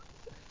out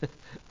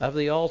of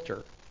the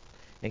altar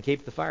and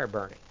keep the fire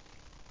burning.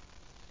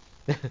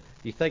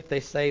 You think they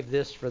saved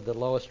this for the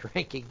lowest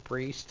ranking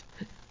priest,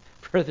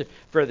 for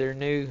their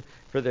new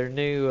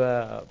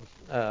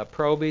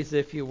probies,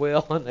 if you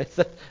will? And they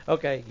said,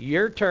 "Okay,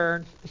 your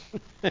turn.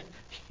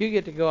 You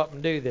get to go up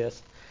and do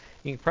this."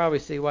 You can probably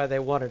see why they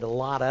wanted a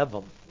lot of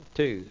them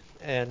too.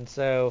 And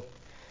so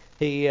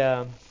he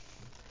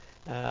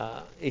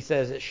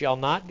says, "It shall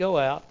not go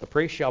out. The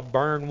priest shall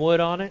burn wood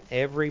on it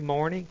every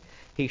morning.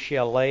 He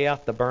shall lay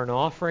out the burnt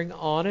offering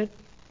on it,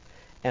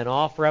 and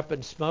offer up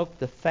and smoke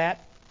the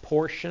fat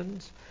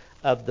portions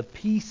of the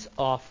peace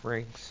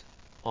offerings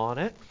on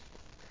it.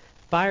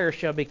 Fire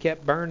shall be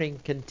kept burning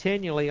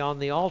continually on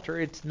the altar."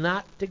 It's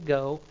not to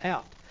go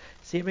out.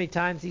 See how many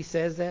times he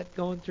says that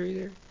going through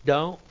there?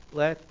 Don't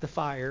let the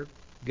fire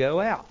go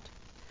out.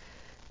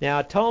 Now,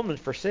 atonement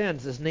for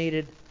sins is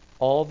needed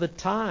all the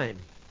time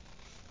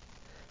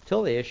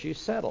till the issue's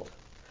settled.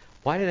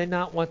 Why do they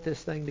not want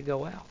this thing to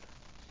go out?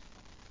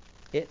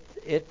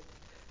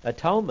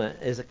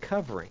 Atonement is a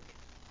covering,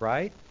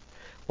 right?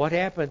 What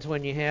happens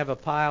when you have a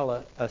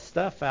pile of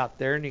stuff out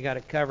there and you got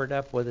it covered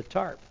up with a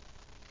tarp?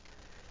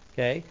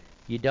 Okay,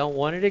 you don't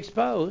want it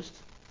exposed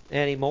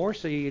anymore,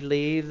 so you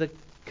leave the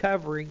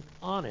covering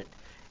on it.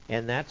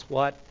 And that's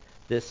what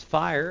this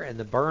fire and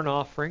the burnt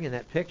offering and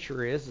that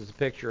picture is a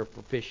picture of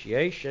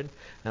propitiation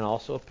and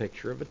also a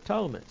picture of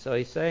atonement. So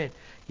he's saying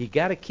you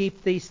got to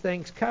keep these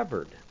things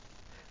covered,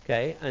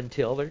 okay,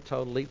 until they're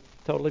totally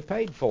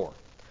paid for.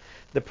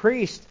 The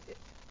priest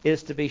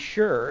is to be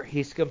sure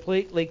he's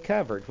completely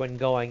covered when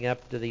going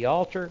up to the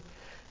altar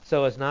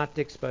so as not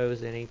to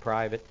expose any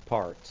private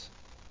parts.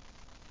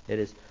 It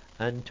is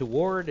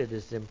untoward, it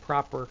is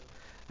improper,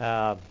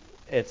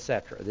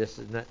 etc. This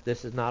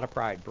is not a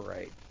pride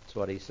parade. That's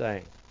what he's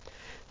saying.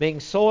 Being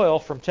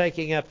soiled from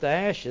taking up the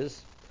ashes,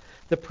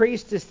 the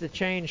priest is to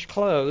change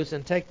clothes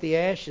and take the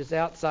ashes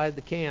outside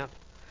the camp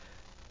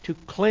to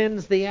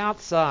cleanse the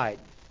outside.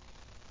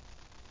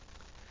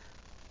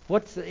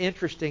 What's the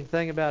interesting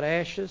thing about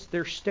ashes?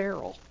 They're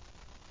sterile.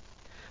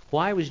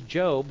 Why was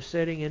Job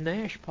sitting in the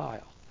ash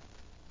pile?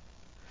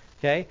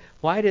 Okay?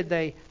 Why did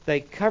they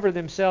cover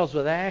themselves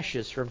with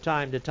ashes from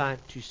time to time?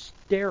 To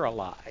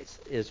sterilize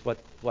is what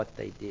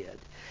they did.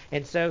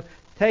 And so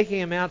taking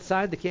him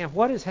outside the camp.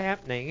 What is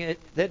happening?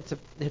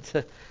 It's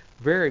a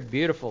very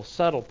beautiful,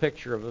 subtle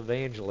picture of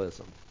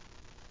evangelism.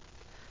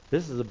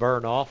 This is a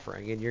burnt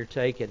offering, and you're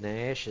taking the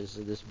ashes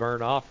of this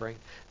burnt offering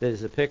that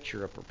is a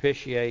picture of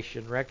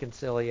propitiation,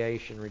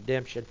 reconciliation,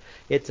 redemption.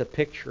 It's a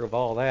picture of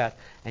all that,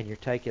 and you're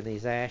taking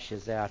these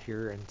ashes out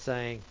here and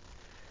saying,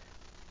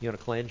 you want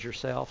to cleanse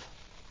yourself?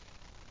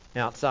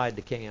 Outside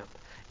the camp.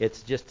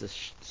 It's just a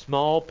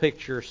small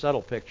picture,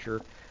 subtle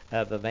picture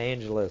of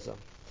evangelism.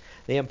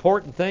 The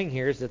important thing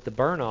here is that the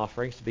burnt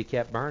offerings to be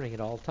kept burning at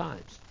all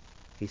times.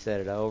 He said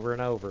it over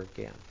and over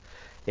again.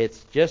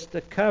 It's just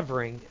a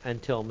covering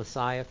until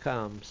Messiah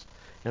comes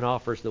and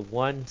offers the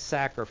one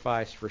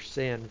sacrifice for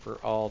sin for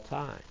all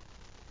time.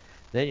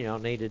 Then you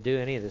don't need to do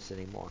any of this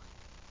anymore.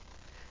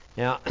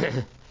 Now,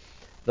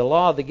 the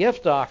law of the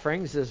gift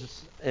offerings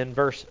is in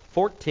verse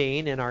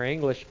 14 in our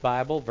English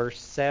Bible, verse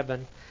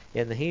 7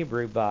 in the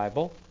Hebrew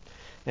Bible.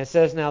 And it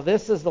says, now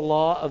this is the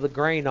law of the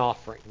grain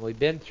offering. We've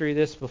been through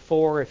this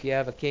before. If you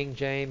have a King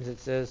James, it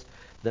says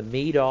the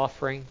meat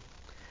offering.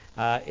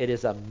 It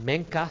is a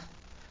mincha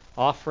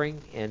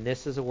offering, and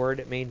this is a word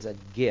that means a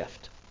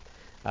gift.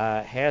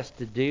 It has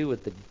to do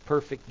with the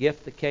perfect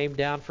gift that came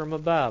down from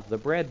above, the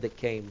bread that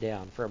came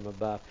down from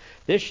above.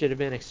 This should have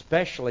been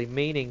especially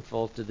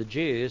meaningful to the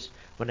Jews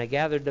when they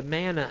gathered the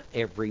manna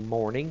every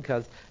morning,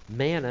 because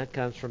manna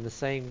comes from the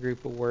same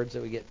group of words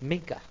that we get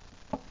mincha.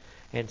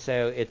 And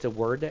so it's a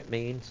word that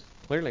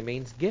clearly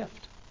means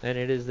gift. And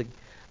it is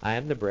I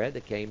am the bread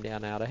that came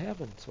down out of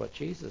heaven. That's what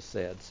Jesus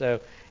said. So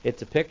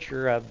it's a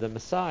picture of the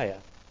Messiah.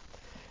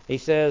 He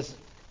says,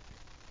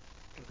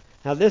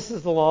 now this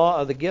is the law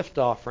of the gift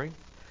offering.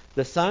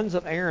 The sons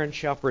of Aaron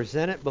shall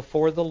present it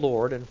before the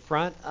Lord in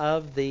front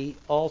of the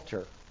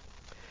altar.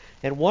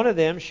 And one of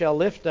them shall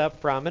lift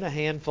up from it a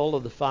handful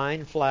of the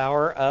fine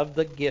flour of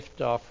the gift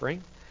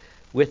offering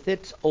with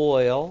its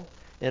oil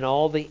and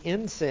all the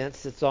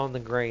incense that's on the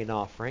grain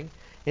offering.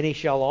 And he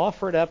shall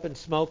offer it up in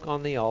smoke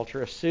on the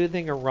altar, a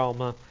soothing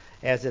aroma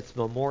as its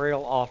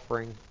memorial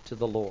offering to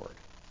the Lord.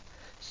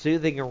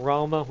 Soothing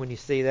aroma, when you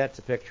see that, it's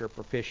a picture of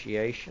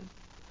propitiation.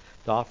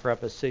 To offer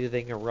up a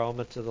soothing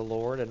aroma to the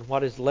Lord. And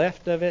what is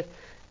left of it,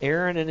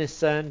 Aaron and his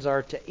sons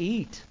are to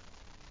eat.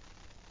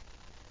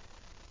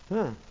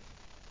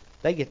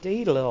 They get to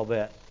eat a little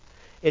bit.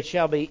 It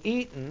shall be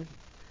eaten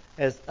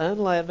as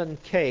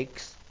unleavened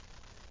cakes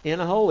in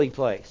a holy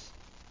place.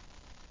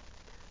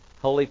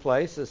 Holy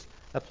place is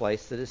a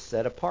place that is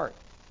set apart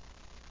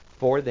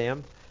for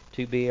them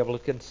to be able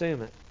to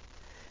consume it.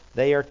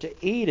 They are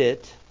to eat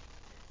it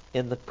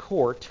in the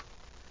court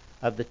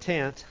of the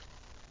tent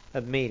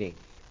of meeting.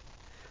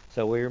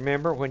 So we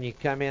remember when you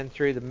come in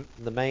through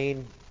the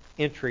main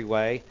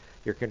entryway,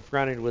 you're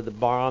confronted with the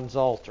bronze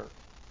altar.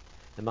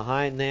 And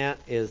behind that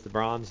is the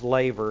bronze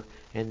laver,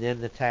 and then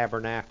the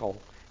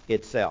tabernacle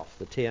itself,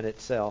 the tent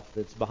itself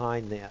that's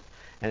behind that.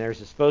 And there's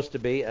supposed to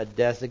be a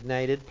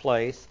designated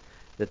place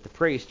that the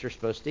priests are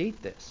supposed to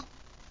eat this.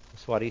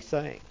 That's what he's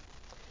saying.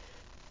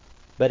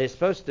 But it's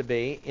supposed to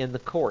be in the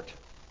court,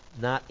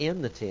 not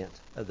in the tent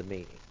of the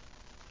meeting.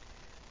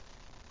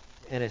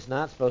 And it's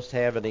not supposed to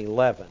have any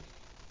leaven.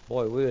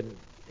 Boy, we wouldn't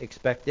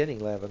expect any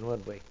leaven,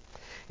 would we?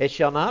 It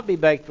shall not be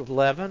baked with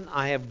leaven.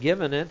 I have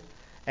given it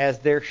as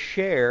their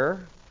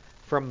share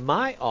from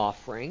my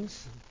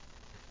offerings.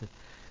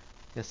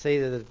 You see,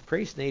 the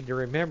priests need to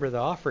remember the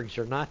offerings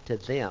are not to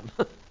them.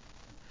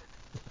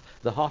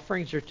 The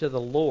offerings are to the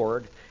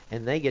Lord,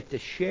 and they get to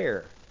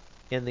share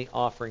in the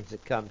offerings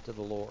that come to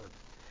the Lord.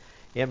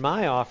 In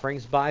my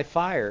offerings by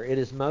fire, it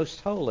is most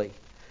holy,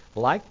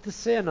 like the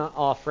sin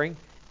offering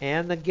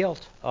and the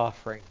guilt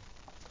offering.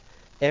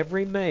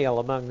 Every male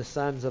among the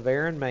sons of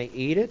Aaron may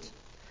eat it.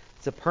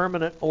 It's a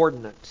permanent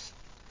ordinance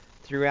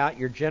throughout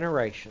your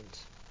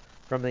generations.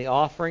 From the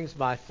offerings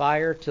by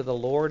fire to the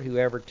Lord,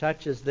 whoever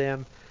touches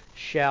them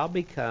shall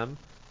become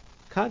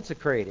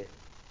consecrated.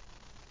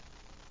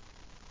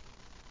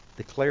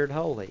 Declared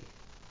holy.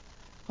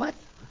 What?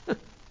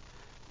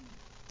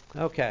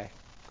 Okay.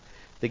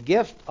 The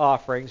gift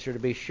offerings are to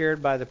be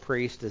shared by the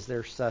priest as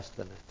their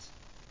sustenance.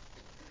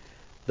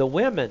 The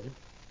women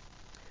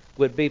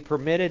would be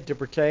permitted to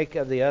partake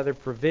of the other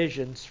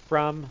provisions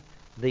from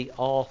the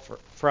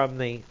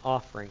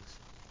offerings.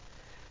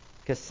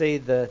 Because see,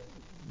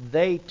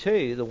 they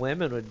too, the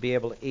women, would be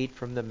able to eat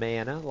from the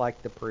manna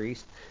like the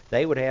priest.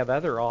 They would have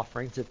other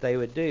offerings that they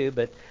would do,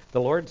 but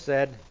the Lord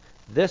said,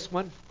 this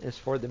one is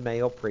for the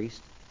male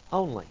priest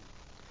only.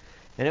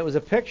 And it was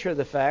a picture of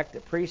the fact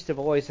that priests have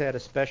always had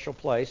a special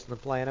place in the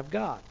plan of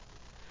God.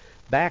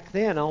 Back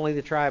then, only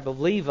the tribe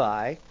of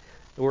Levi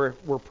were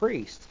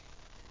priests.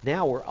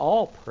 Now we're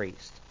all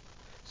priests.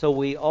 So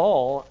we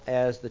all,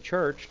 as the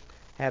church,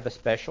 have a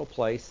special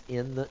place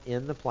in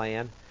the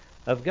plan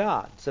of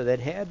God. So that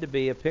had to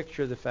be a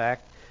picture of the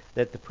fact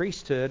that the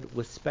priesthood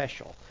was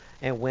special,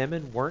 and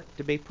women weren't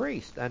to be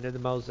priests under the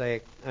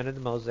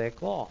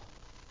Mosaic law.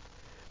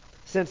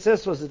 Since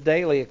this was a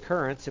daily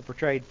occurrence, it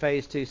portrayed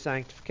phase 2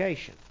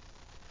 sanctification.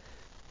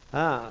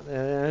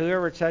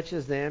 Whoever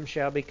touches them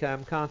shall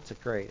become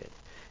consecrated.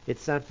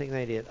 It's something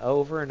they did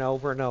over and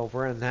over and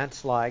over, and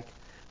that's like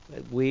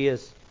We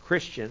as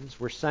Christians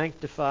were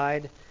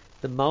sanctified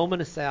the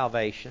moment of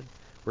salvation.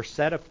 We're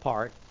set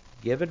apart,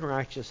 given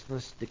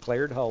righteousness,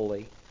 declared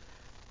holy.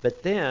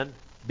 But then,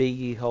 be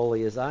ye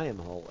holy as I am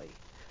holy.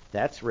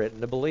 That's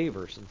written to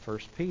believers in 1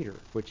 Peter,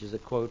 which is a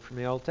quote from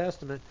the Old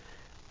Testament.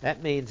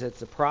 That means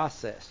it's a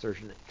process. There's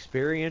an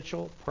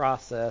experiential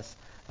process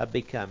of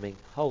becoming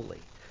holy.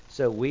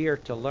 So we are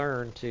to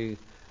learn to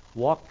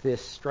walk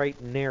this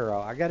straight and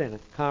narrow. I got in a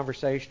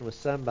conversation with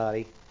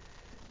somebody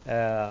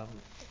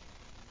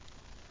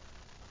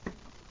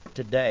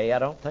today. I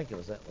don't think it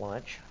was at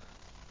lunch.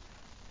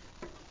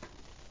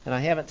 And I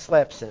haven't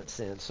slept since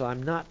then, so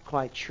I'm not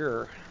quite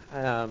sure.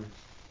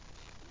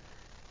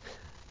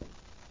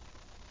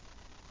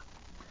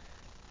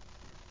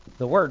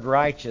 The word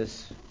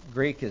righteous,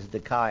 Greek is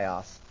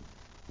dikaios,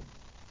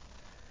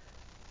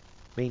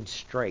 means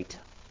straight.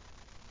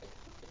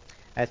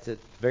 That's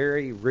its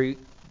very root,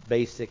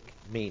 basic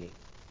meaning.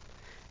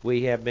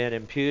 We have been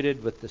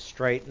imputed with the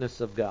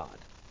straightness of God.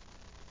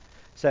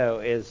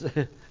 So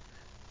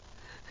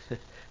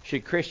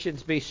should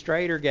Christians be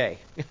straight or gay?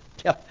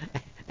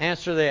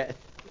 Answer that.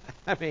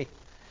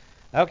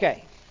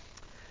 Okay.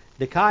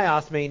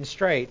 Dikaios means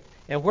straight.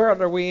 And where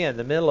are we in?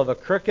 The middle of a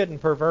crooked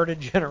and perverted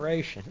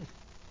generation.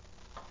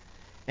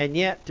 And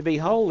yet, to be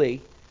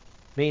holy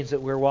means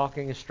that we're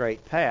walking a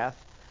straight path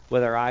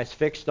with our eyes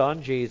fixed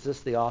on Jesus,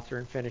 the author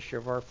and finisher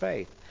of our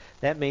faith.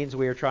 That means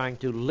we are trying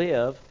to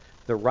live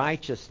the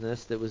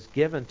righteousness that was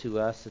given to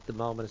us at the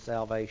moment of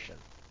salvation.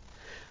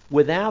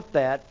 Without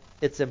that,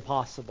 it's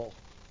impossible.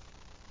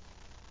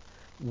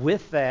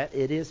 With that,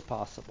 it is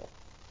possible.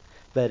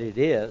 But it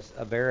is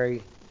a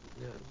very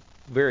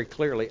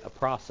clearly a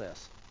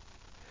process.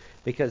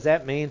 Because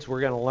that means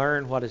we're going to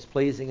learn what is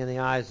pleasing in the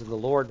eyes of the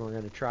Lord, and we're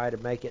going to try to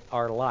make it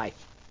our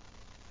life.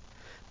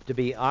 To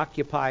be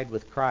occupied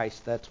with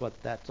Christ, that's what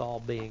that's all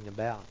being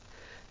about.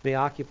 To be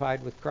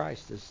occupied with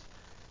Christ is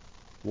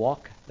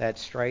walk that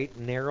straight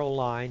and narrow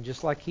line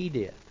just like He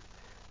did,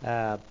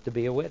 to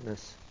be a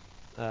witness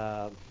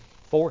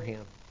for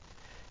Him.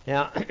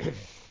 Now,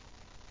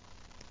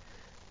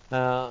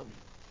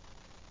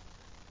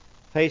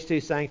 phase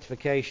 2,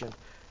 sanctification.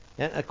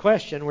 And a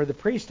question, were the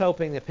priests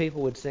hoping that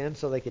people would sin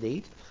so they could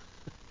eat?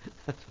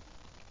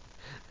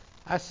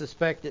 I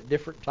suspect at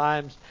different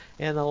times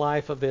in the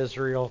life of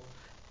Israel,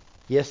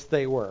 yes,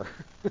 they were.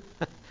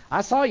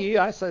 I saw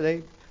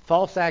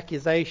false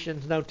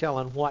accusations, no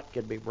telling what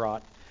could be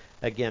brought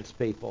against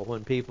people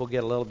when people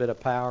get a little bit of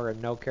power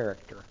and no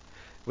character.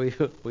 We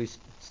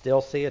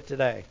still see it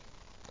today.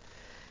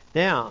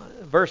 Now,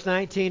 verse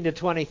 19 to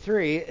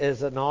 23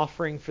 is an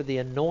offering for the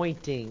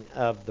anointing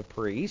of the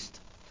priest.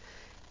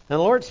 And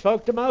the Lord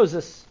spoke to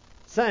Moses,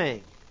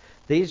 saying,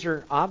 these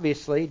are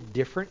obviously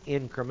different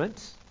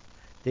increments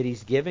that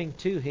He's giving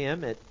to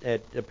him.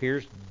 It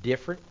appears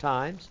different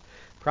times,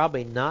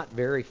 probably not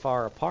very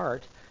far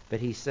apart, but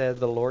He said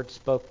the Lord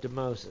spoke to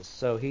Moses.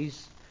 So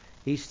He's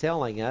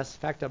telling us, in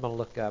fact, I'm going to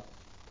look up,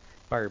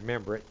 if I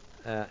remember it,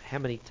 how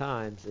many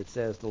times it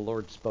says the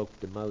Lord spoke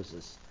to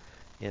Moses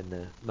in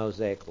the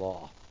Mosaic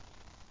Law.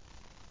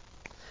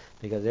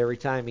 Because every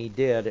time He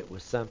did, it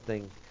was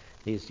something,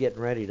 He's getting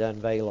ready to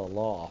unveil a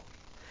law.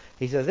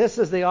 He says, this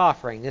is the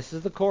offering, this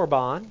is the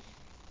korban,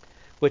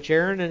 which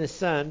Aaron and his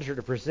sons are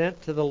to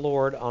present to the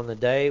Lord on the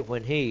day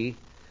when He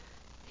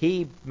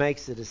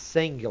makes it a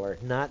singular,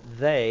 not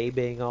they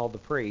being all the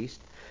priests,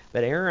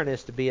 but Aaron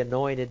is to be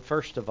anointed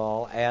first of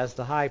all as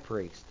the high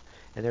priest.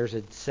 And there's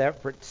a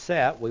separate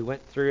set, we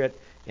went through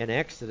it in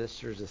Exodus,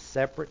 there's a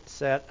separate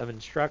set of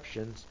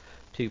instructions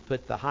to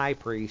put the high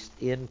priest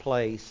in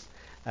place,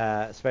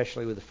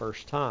 especially with the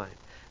first time.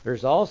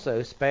 There's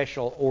also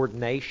special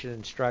ordination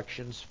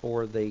instructions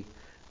for the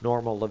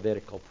normal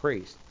Levitical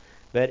priest.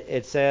 But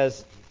it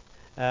says,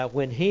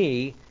 when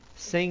he,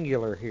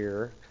 singular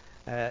here,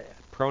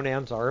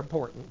 pronouns are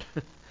important,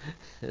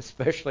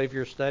 especially if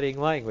you're studying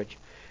language.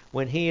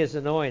 When he is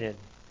anointed,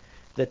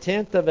 the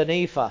 1/10 of an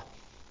ephah.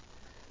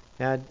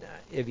 Now,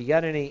 if you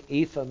got any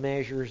ephah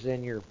measures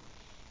in your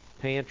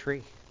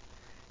pantry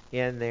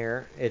in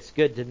there, it's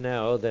good to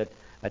know that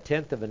a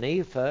 1/10 of an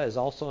ephah is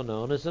also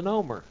known as an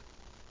omer.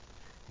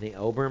 The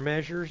omer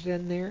measures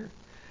in there.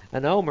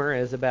 An omer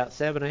is about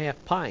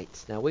 7.5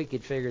 pints. Now, we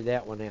could figure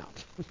that one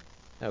out.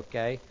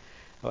 Okay?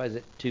 What is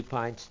it? 2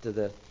 pints to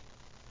the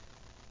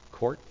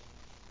quart?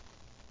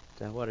 Is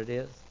that what it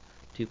is?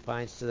 2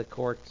 pints to the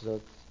quart, so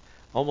it's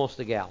almost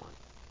a gallon.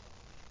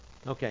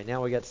 Okay,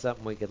 now we got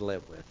something we could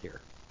live with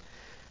here.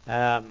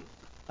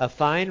 A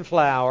fine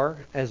flour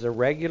as a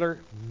regular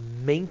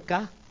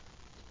mincha,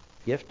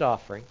 gift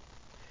offering.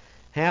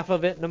 Half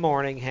of it in the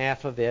morning,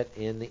 half of it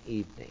in the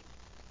evening.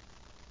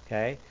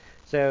 Okay?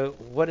 So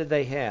what did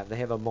they have? They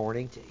have a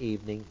morning to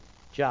evening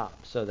job.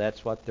 So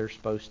that's what they're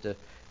supposed to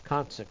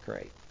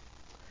consecrate.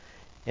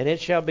 And it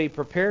shall be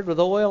prepared with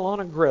oil on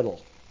a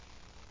griddle.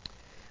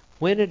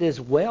 When it is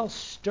well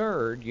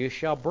stirred, you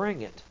shall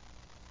bring it.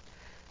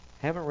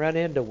 Haven't run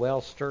into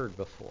well stirred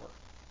before.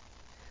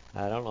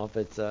 I don't know if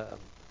it's a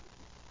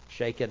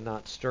shaken,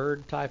 not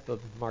stirred type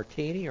of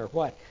martini or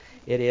what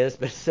it is,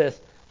 but it says,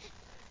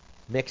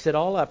 Mix it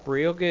all up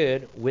real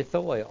good with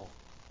oil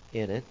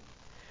in it.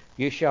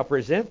 You shall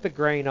present the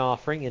grain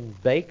offering in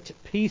baked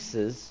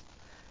pieces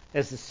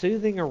as a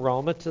soothing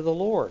aroma to the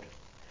Lord.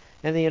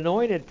 And the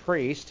anointed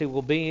priest who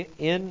will be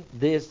in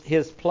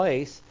his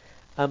place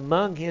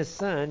among his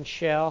sons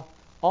shall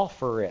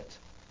offer it.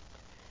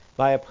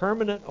 By a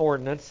permanent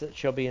ordinance it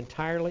shall be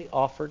entirely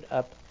offered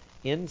up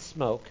in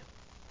smoke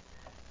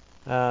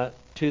to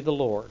the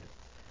Lord.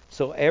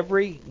 So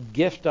every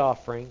gift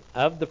offering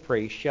of the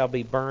priest shall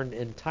be burned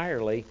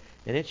entirely,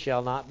 and it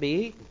shall not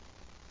be eaten.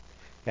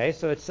 Okay,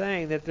 so it's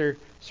saying that there are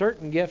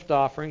certain gift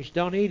offerings,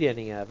 don't eat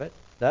any of it.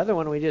 The other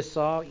one we just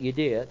saw, you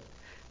did.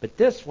 But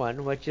this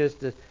one, which is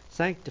to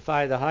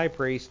sanctify the high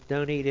priest,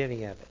 don't eat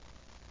any of it.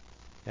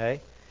 Okay?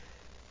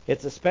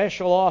 It's a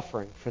special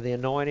offering for the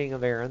anointing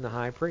of Aaron, the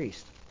high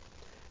priest.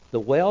 The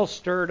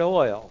well-stirred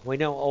oil, we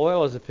know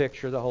oil is a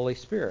picture of the Holy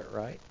Spirit,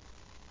 right?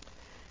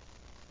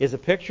 Is a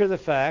picture of the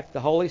fact the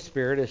Holy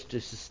Spirit is to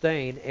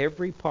sustain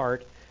every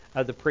part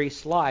of the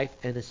priest's life,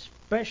 and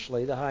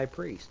especially the high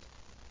priest.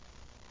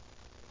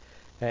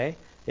 Okay?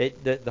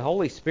 The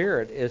Holy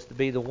Spirit is to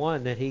be the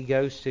one that he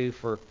goes to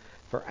for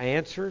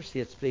answers.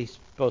 He's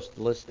supposed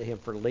to listen to him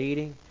for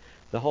leading.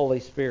 The Holy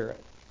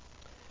Spirit.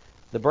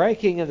 The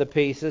breaking of the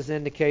pieces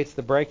indicates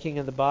the breaking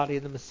of the body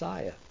of the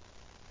Messiah.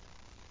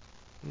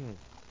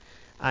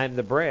 I am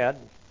the bread.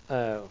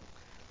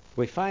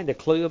 We find a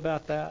clue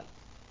about that.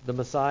 The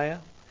Messiah,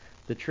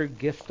 the true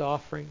gift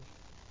offering.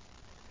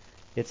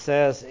 It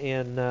says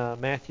in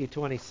Matthew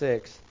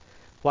 26,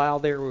 while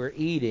they were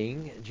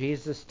eating,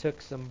 Jesus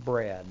took some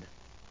bread.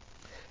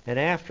 And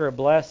after a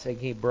blessing,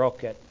 he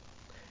broke it.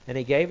 And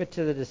he gave it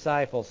to the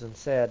disciples and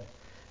said,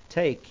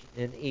 take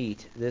and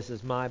eat. This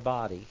is my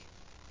body.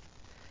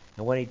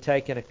 And when he'd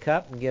taken a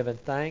cup and given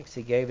thanks,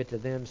 he gave it to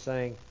them,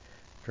 saying,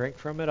 drink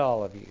from it,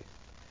 all of you.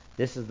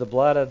 This is the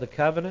blood of the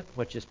covenant,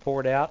 which is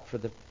poured out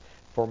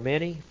for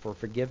many for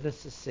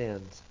forgiveness of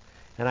sins.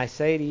 And I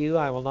say to you,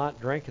 I will not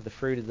drink of the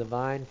fruit of the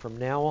vine from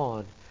now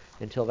on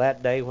until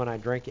that day when I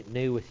drink it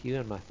new with you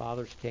in my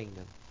Father's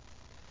kingdom.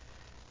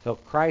 So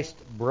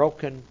Christ's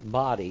broken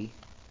body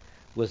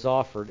was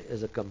offered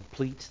as a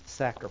complete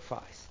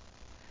sacrifice.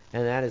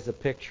 And that is a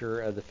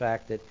picture of the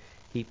fact that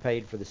he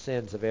paid for the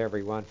sins of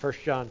everyone. 1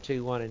 John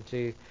 2, 1 and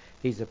 2,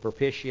 he's a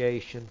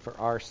propitiation for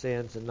our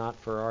sins, and not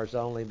for ours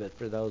only, but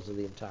for those of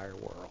the entire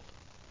world.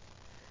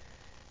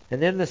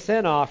 And then the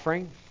sin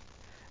offering,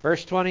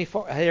 verse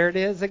 24, here it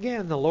is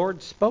again. The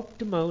Lord spoke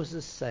to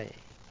Moses, saying,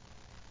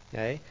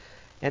 okay,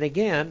 and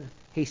again,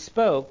 he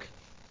spoke.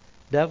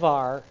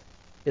 Davar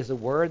is a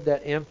word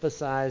that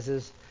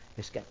emphasizes,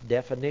 it's got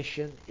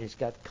definition, it's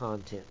got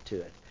content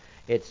to it.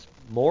 It's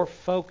more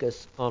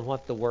focused on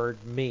what the word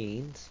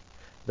means,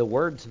 the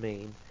words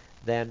mean,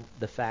 than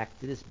the fact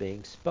that it's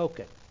being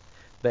spoken.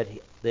 But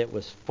it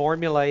was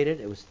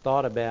formulated, it was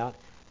thought about,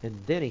 and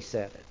then he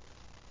said it.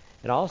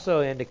 It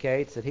also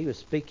indicates that he was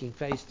speaking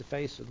face to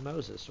face with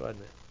Moses,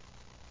 wasn't it?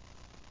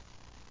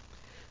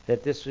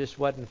 That this just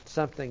wasn't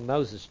something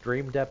Moses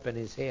dreamed up in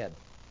his head.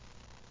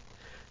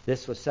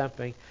 This was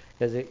something,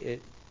 because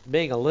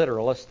being a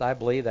literalist, I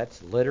believe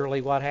that's literally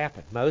what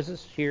happened.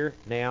 Moses, here,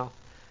 now,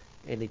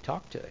 and he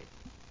talked to him.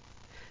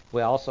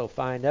 We also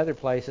find other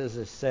places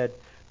that said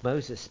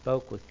Moses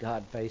spoke with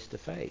God face to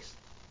face.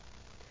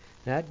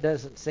 That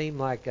doesn't seem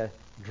like a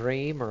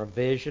dream or a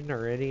vision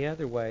or any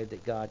other way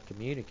that God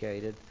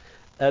communicated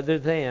other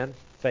than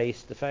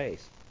face to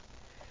face.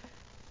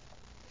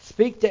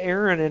 Speak to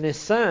Aaron and his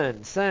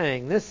son,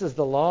 saying, this is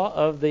the law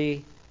of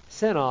the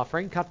sin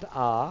offering,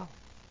 kata'ah,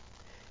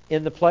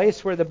 in the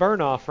place where the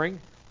burnt offering,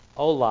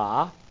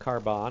 olah,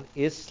 carbon,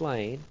 is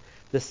slain.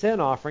 The sin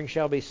offering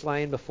shall be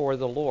slain before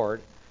the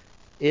Lord.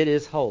 It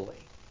is holy.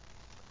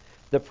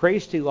 The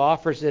priest who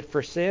offers it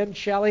for sin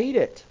shall eat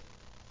it.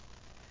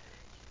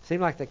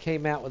 Seemed like they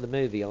came out with a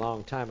movie a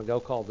long time ago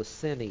called The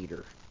Sin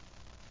Eater.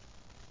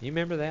 You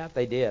remember that?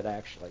 They did,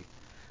 actually.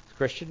 This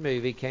Christian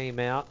movie came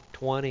out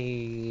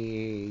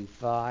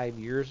 25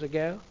 years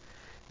ago,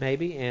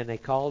 maybe, and they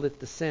called it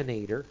The Sin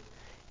Eater.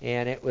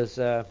 And it was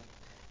a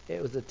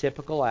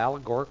typical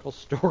allegorical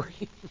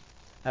story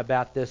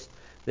about this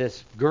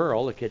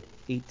girl that could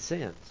eat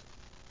sins.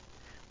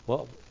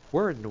 Well,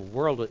 where in the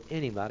world would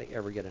anybody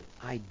ever get an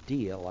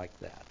idea like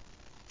that?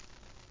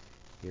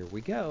 Here we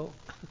go.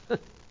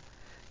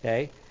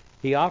 Okay.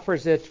 He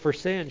offers it for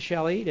sin,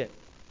 shall eat it.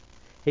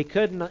 He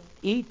couldn't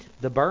eat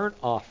the burnt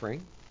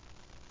offering.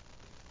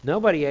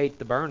 Nobody ate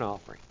the burnt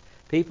offering.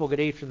 People could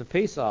eat from the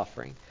peace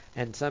offering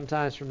and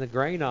sometimes from the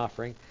grain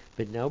offering,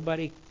 but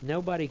nobody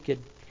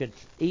could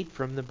eat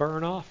from the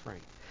burnt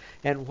offering.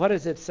 And what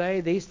does it say?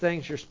 These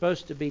things are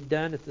supposed to be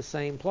done at the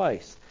same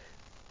place.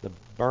 The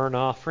burnt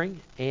offering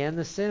and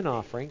the sin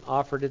offering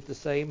offered at the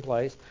same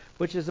place,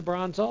 which is the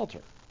bronze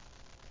altar.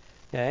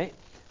 Okay?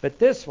 But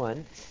this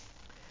one,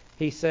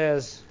 he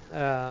says,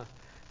 the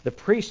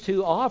priest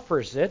who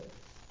offers it,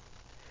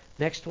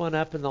 next one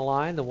up in the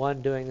line, the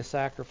one doing the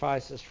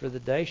sacrifices for the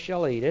day,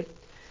 shall eat it.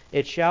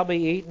 It shall be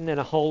eaten in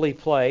a holy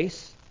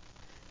place,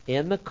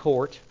 in the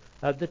court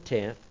of the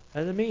tent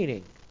of the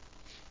meeting.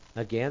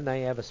 Again,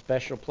 they have a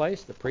special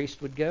place. The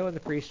priest would go and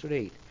the priest would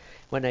eat.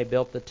 When they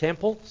built the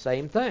temple,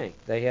 same thing.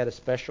 They had a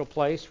special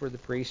place where the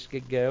priest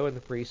could go and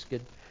the priest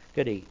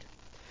could eat.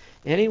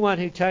 Anyone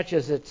who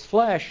touches its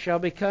flesh shall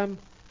become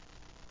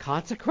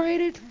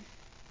consecrated.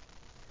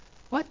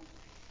 What?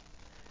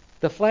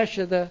 The flesh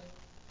of the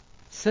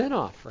sin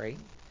offering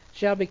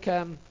shall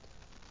become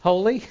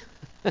holy.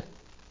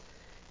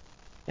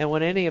 And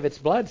when any of its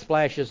blood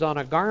splashes on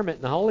a garment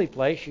in the holy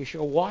place, you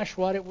shall wash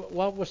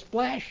what was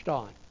splashed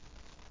on.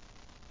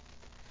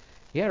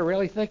 You got to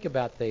really think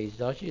about these,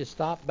 don't you? Just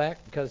stop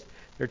back, because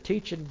they're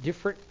teaching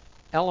different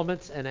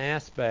elements and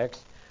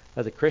aspects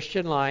of the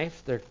Christian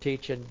life. They're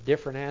teaching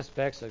different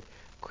aspects of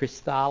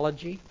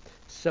Christology,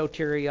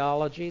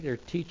 soteriology. They're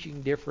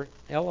teaching different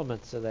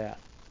elements of that.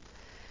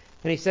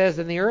 And he says,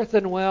 and the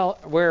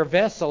earthenware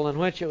vessel in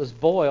which it was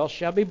boiled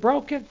shall be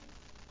broken.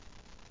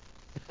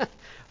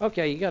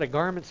 Okay, you got a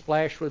garment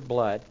splashed with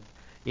blood.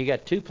 You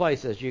got two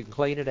places you can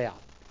clean it out.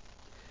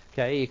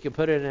 Okay, you can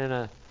put it in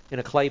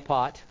a clay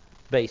pot,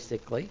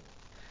 basically.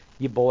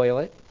 You boil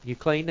it, you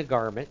clean the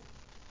garment,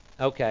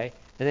 okay,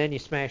 and then you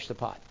smash the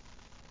pot.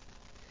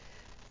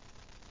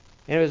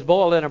 And it was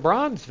boiled in a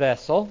bronze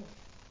vessel,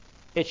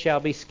 it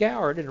shall be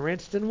scoured and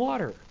rinsed in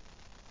water.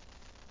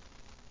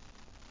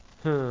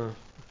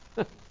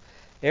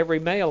 Every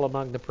male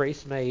among the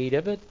priests may eat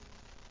of it.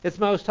 It's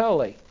most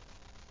holy.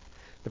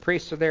 The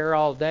priests are there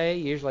all day.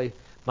 Usually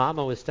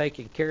Mama was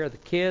taking care of the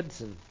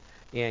kids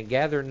and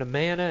gathering the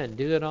manna and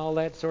doing all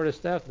that sort of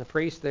stuff. And the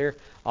priests there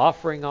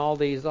offering all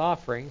these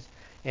offerings.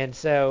 And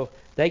so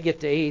they get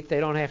to eat. They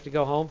don't have to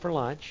go home for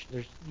lunch.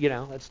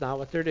 That's not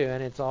what they're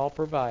doing. It's all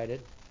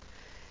provided.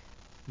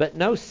 But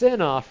no sin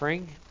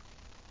offering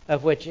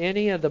of which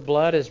any of the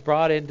blood is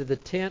brought into the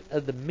tent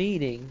of the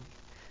meeting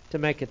to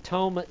make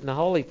atonement in the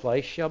holy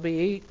place shall be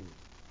eaten.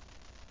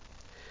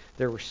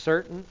 There were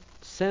certain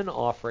sin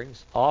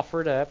offerings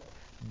offered up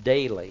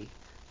daily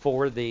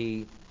for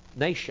the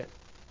nation.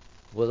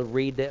 We'll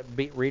read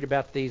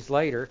about these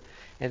later.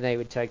 And they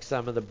would take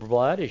some of the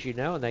blood, as you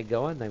know, and they'd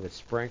go and they would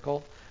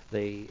sprinkle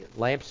the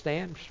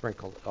lampstand,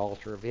 sprinkle the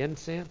altar of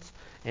incense.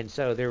 And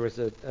so there was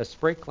a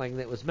sprinkling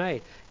that was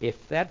made.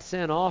 If that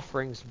sin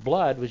offering's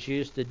blood was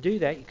used to do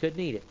that, you couldn't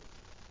eat it.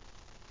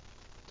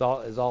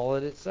 Is all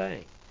that it's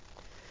saying.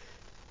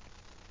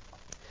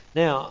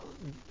 Now,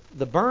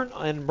 the burnt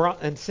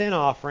and sin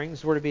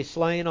offerings were to be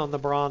slain on the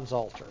bronze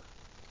altar.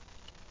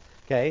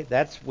 Okay,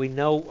 we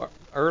know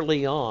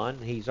early on,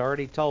 he's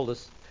already told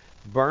us,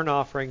 burnt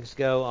offerings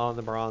go on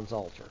the bronze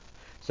altar.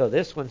 So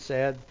this one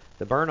said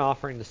the burnt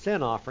offering, the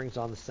sin offerings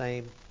on the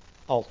same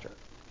altar.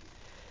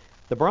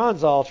 The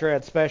bronze altar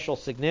had special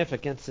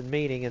significance and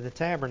meaning in the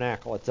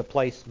tabernacle. It's a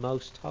place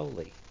most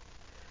holy.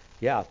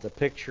 Yeah, it's a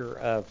picture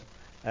of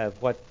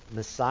what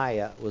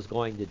Messiah was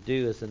going to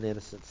do as an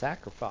innocent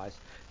sacrifice.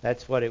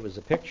 That's what it was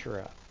a picture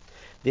of.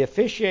 The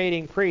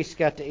officiating priest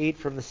got to eat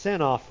from the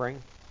sin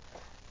offering,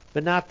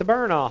 but not the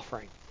burnt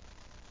offering.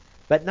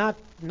 But not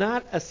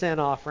a sin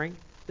offering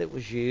that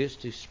was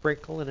used to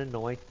sprinkle and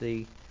anoint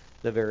the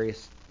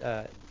various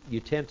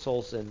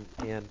utensils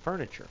and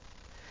furniture.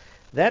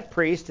 That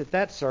priest at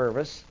that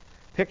service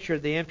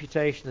pictured the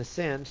imputation of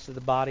sins to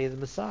the body of the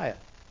Messiah.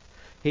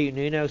 He who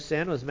knew no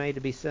sin was made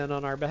to be sin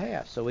on our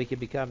behalf, so we could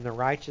become the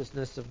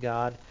righteousness of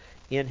God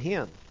in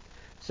him.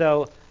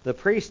 So the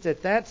priest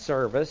at that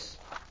service,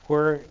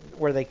 where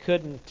they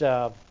couldn't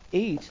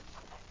eat,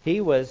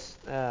 he was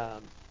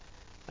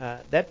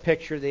that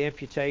pictured the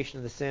imputation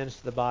of the sins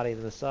to the body of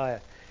the Messiah.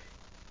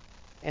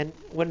 And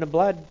when the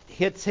blood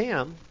hits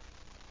him,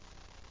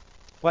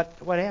 what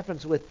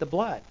happens with the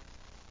blood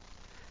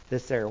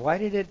that's there? Why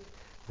did it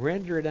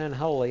render it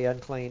unholy,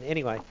 unclean?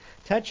 Anyway,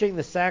 touching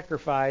the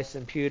sacrifice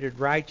imputed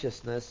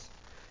righteousness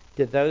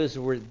to those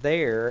who were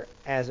there,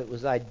 as it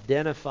was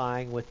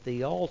identifying with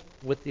the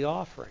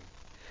offering.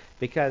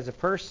 Because a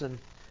person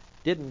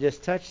didn't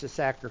just touch the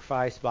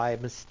sacrifice by a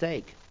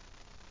mistake.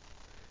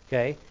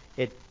 Okay?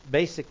 It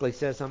basically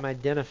says, I'm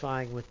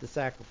identifying with the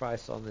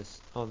sacrifice on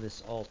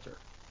this altar.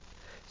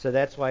 So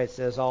that's why it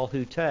says all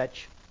who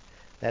touch,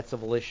 that's a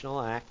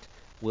volitional act,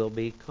 will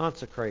be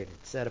consecrated,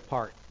 set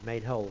apart,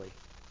 made holy.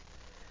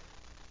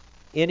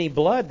 Any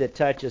blood that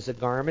touches a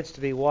garment is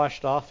to be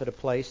washed off at a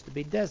place to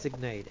be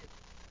designated.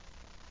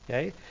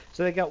 Okay?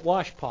 So they got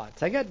wash pots.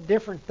 They got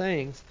different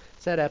things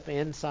set up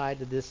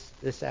inside of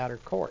this outer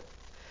court.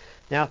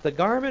 Now, if the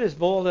garment is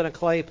boiled in a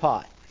clay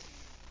pot,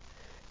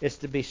 it's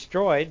to be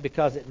destroyed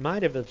because it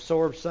might have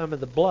absorbed some of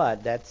the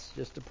blood. That's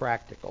just a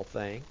practical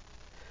thing.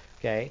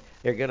 Okay?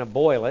 They're going to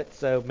boil it,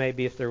 so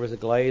maybe if there was a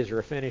glaze or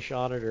a finish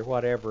on it or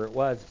whatever it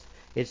was,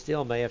 it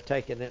still may have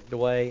taken it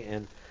away,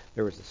 and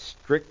there was a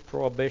strict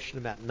prohibition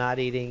about not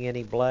eating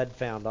any blood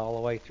found all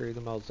the way through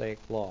the Mosaic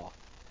Law.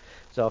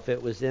 So if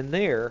it was in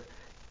there,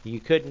 you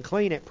couldn't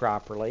clean it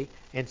properly,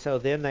 and so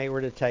then they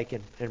were to take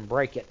and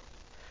break it.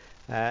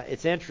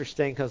 It's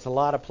interesting because a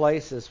lot of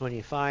places, when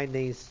you find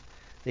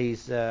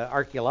these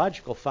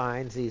archaeological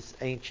finds, these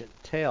ancient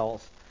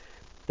tells,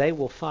 they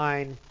will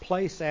find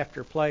place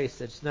after place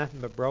that's nothing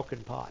but broken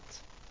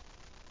pots.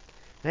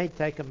 They'd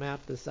take them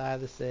out to the side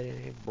of the city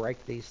and they'd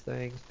break these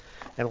things.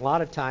 And a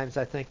lot of times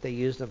I think they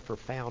used them for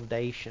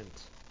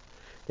foundations.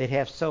 They'd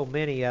have so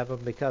many of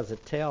them because a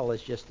tell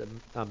is just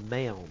a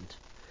mound.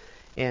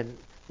 And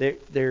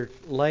they're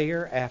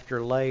layer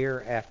after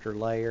layer after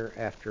layer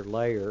after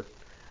layer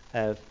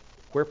of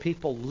where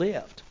people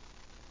lived.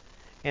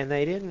 And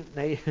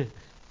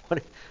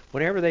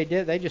whenever they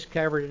did, they just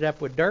covered it up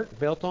with dirt and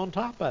built on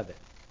top of it.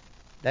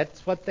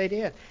 That's what they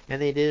did.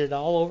 And they did it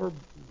all over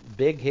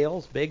big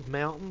hills, big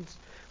mountains.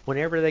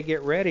 Whenever they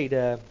get ready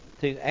to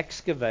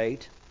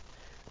excavate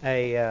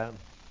a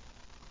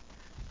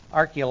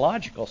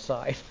archaeological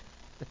site,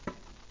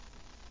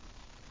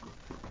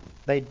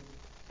 they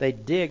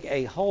dig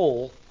a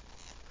hole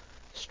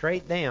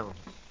straight down.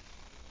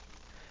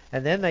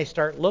 And then they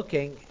start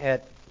looking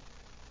at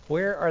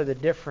where are the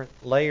different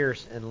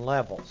layers and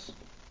levels.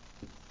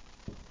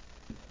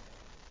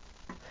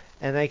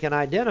 And they can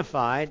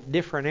identify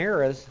different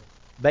eras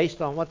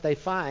based on what they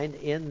find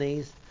in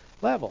these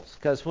levels.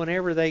 Because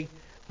whenever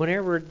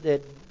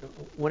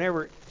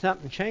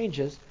something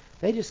changes,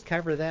 they just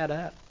cover that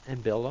up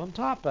and build on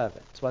top of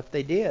it. It's what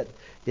they did.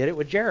 Did it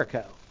with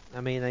Jericho.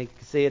 I mean, they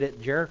see it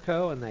at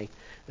Jericho, and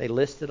they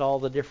listed all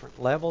the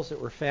different levels that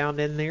were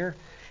found in there.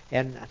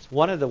 And that's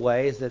one of the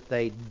ways that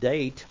they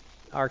date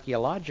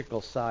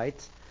archaeological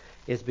sites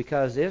is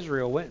because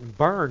Israel went and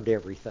burned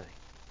everything.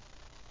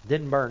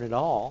 Didn't burn it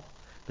all,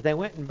 but they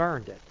went and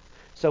burned it.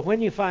 So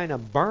when you find a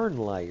burn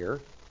layer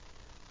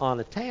on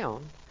a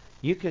town,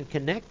 you can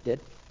connect it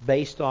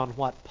based on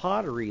what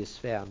pottery is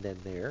found in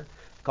there.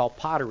 It's called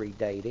pottery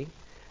dating.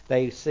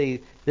 They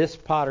see this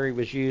pottery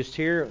was used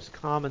here. It was a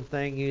common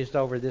thing used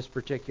over this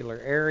particular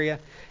area.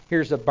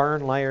 Here's a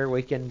burn layer.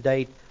 We can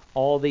date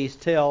all these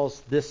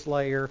tells, this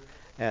layer,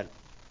 at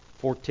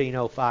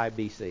 1405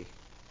 BC.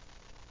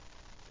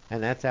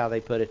 And that's how they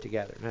put it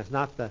together. Now, it's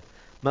not the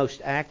most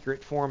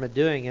accurate form of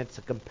doing it. It's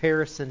a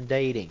comparison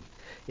dating.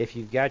 If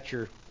you've got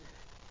your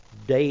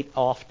date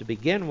off to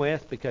begin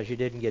with because you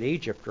didn't get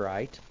Egypt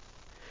right,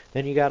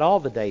 then you got all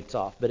the dates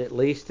off. But at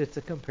least it's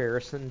a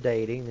comparison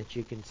dating that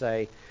you can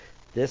say,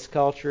 this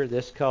culture,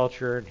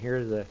 and here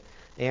are the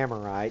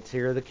Amorites,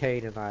 here are the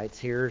Canaanites,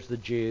 here's the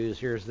Jews,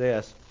 here's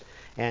this.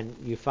 And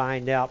you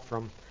find out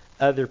from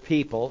other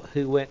people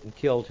who went and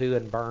killed who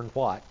and burned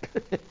what.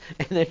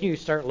 And then you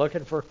start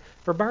looking for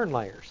burn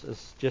layers.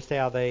 It's just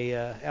how they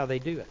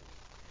do it.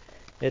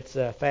 It's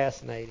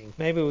fascinating.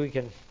 Maybe we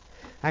can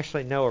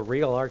actually know a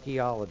real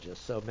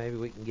archaeologist, so maybe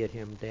we can get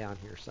him down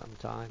here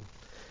sometime.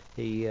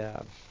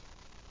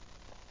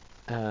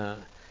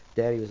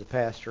 Daddy was a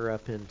pastor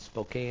up in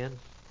Spokane,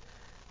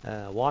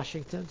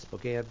 Washington,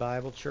 Spokane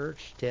Bible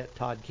Church,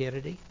 Todd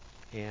Kennedy,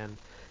 and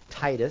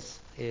Titus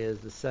is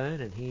the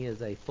son, and he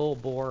is a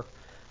full-bore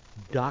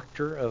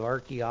doctor of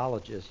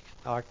archaeology.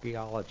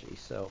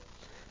 So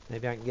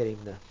maybe I can get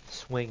him to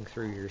swing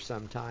through here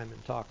sometime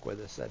and talk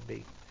with us.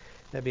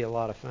 That'd be a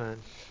lot of fun.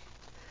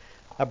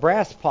 A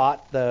brass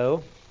pot,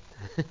 though,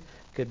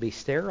 could be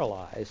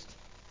sterilized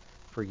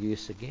for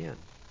use again.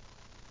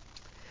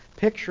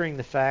 Picturing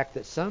the fact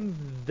that some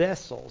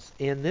vessels,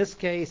 in this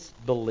case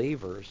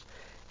believers,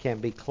 can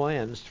be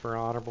cleansed for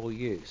honorable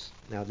use.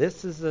 Now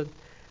this is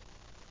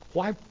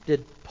why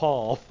did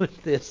Paul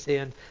put this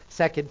in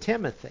 2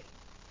 Timothy?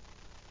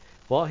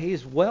 Well,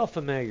 he's well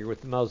familiar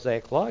with the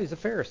Mosaic Law. He's a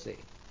Pharisee.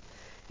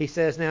 He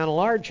says, now in a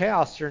large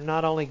house there are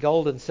not only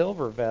gold and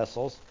silver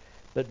vessels,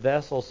 but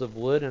vessels of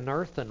wood and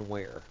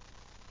earthenware.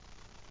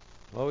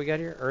 What we got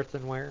here?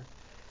 Earthenware.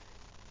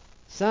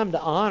 Some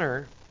to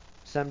honor,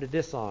 some to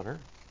dishonor.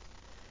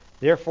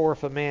 Therefore,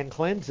 if a man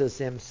cleanses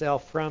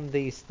himself from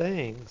these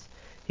things,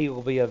 he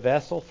will be a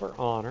vessel for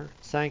honor,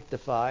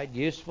 sanctified,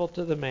 useful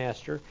to the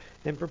master,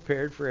 and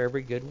prepared for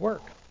every good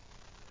work.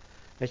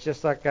 It's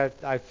just like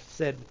I've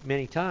said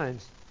many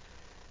times.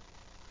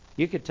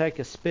 You could take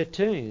a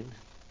spittoon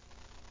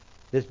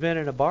that's been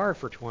in a bar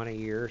for 20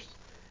 years,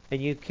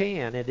 and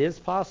it is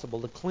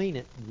possible to clean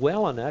it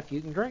well enough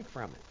you can drink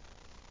from it.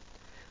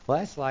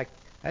 Well,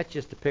 that's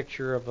just a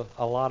picture of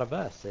a lot of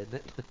us, isn't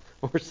it?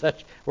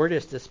 We're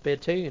just a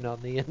spittoon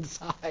on the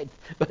inside,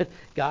 but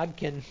God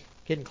can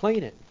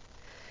clean it.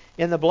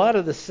 If the blood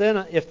of the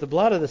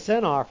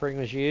sin offering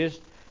was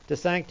used to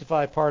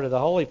sanctify part of the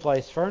holy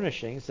place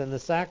furnishings, then the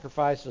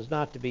sacrifice was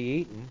not to be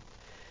eaten,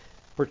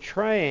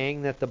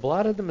 portraying that the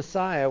blood of the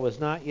Messiah was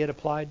not yet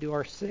applied to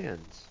our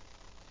sins.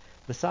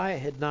 Messiah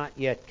had not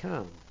yet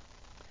come.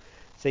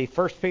 See,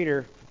 1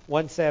 Peter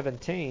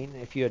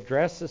 1:17, if you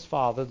address as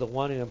Father, the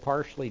one who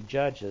impartially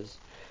judges,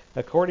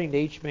 according to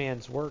each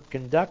man's work,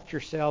 conduct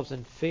yourselves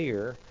in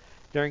fear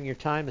during your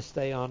time of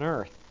stay on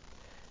earth,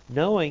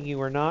 knowing you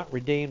were not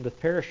redeemed with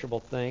perishable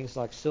things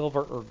like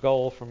silver or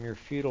gold from your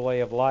futile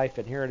way of life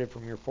inherited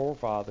from your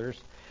forefathers,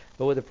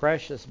 but with the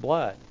precious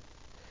blood,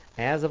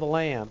 as of a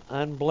lamb,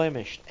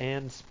 unblemished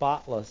and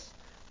spotless,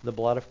 the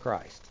blood of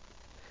Christ.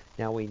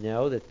 Now we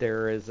know that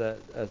there is a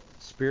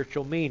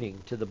spiritual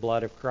meaning to the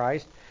blood of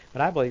Christ,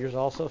 but I believe there's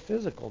also a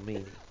physical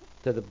meaning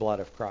to the blood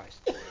of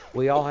Christ.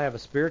 We all have a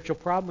spiritual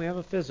problem. We have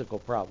a physical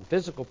problem.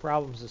 Physical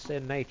problem is a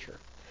sin nature.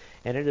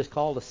 And it is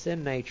called a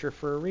sin nature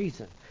for a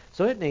reason.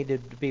 So it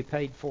needed to be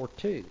paid for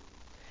too.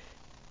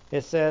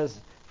 It says,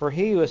 "For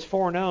he was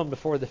foreknown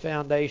before the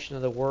foundation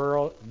of the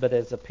world, but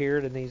has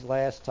appeared in these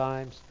last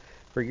times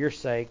for your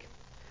sake,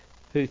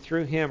 who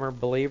through him are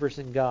believers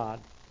in God,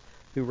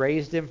 who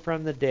raised him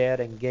from the dead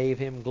and gave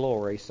him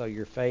glory, so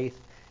your faith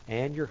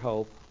and your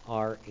hope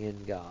are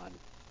in God."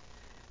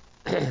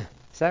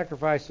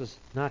 Sacrifice was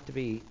not to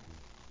be eaten.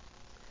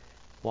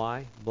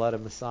 Why? Blood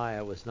of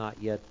Messiah was not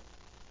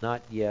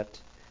yet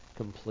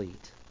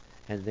complete,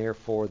 and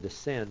therefore the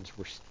sins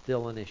were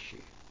still an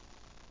issue.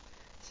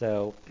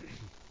 So,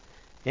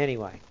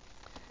 anyway,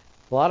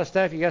 a lot of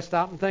stuff you got to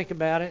stop and think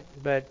about it,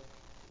 but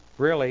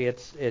really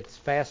it's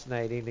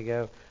fascinating to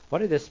go, what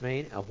did this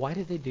mean? Why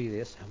did they do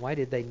this? And why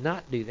did they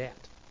not do that?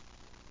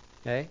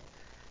 Okay?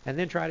 And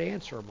then try to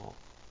answer them all.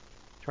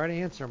 Try to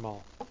answer them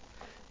all.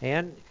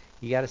 And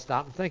you got to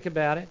stop and think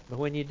about it. But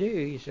when you do,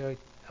 you say,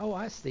 oh,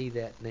 I see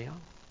that now.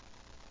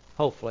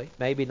 Hopefully.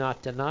 Maybe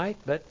not tonight,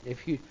 but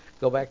if you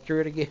go back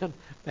through it again,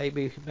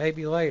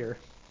 maybe later.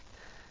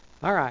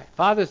 All right.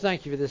 Father,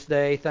 thank you for this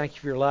day. Thank you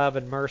for your love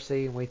and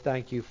mercy. And we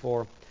thank you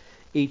for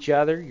each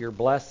other, your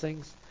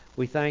blessings.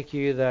 We thank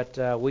you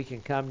that we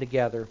can come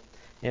together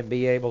and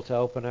be able to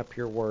open up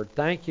your word.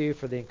 Thank you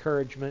for the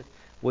encouragement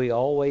we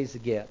always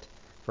get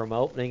from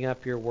opening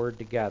up your word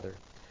together.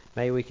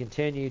 May we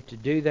continue to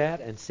do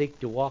that and seek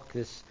to walk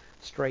this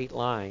straight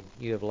line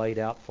you have laid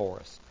out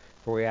for us.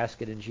 For we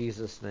ask it in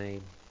Jesus'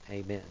 name.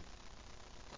 Amen.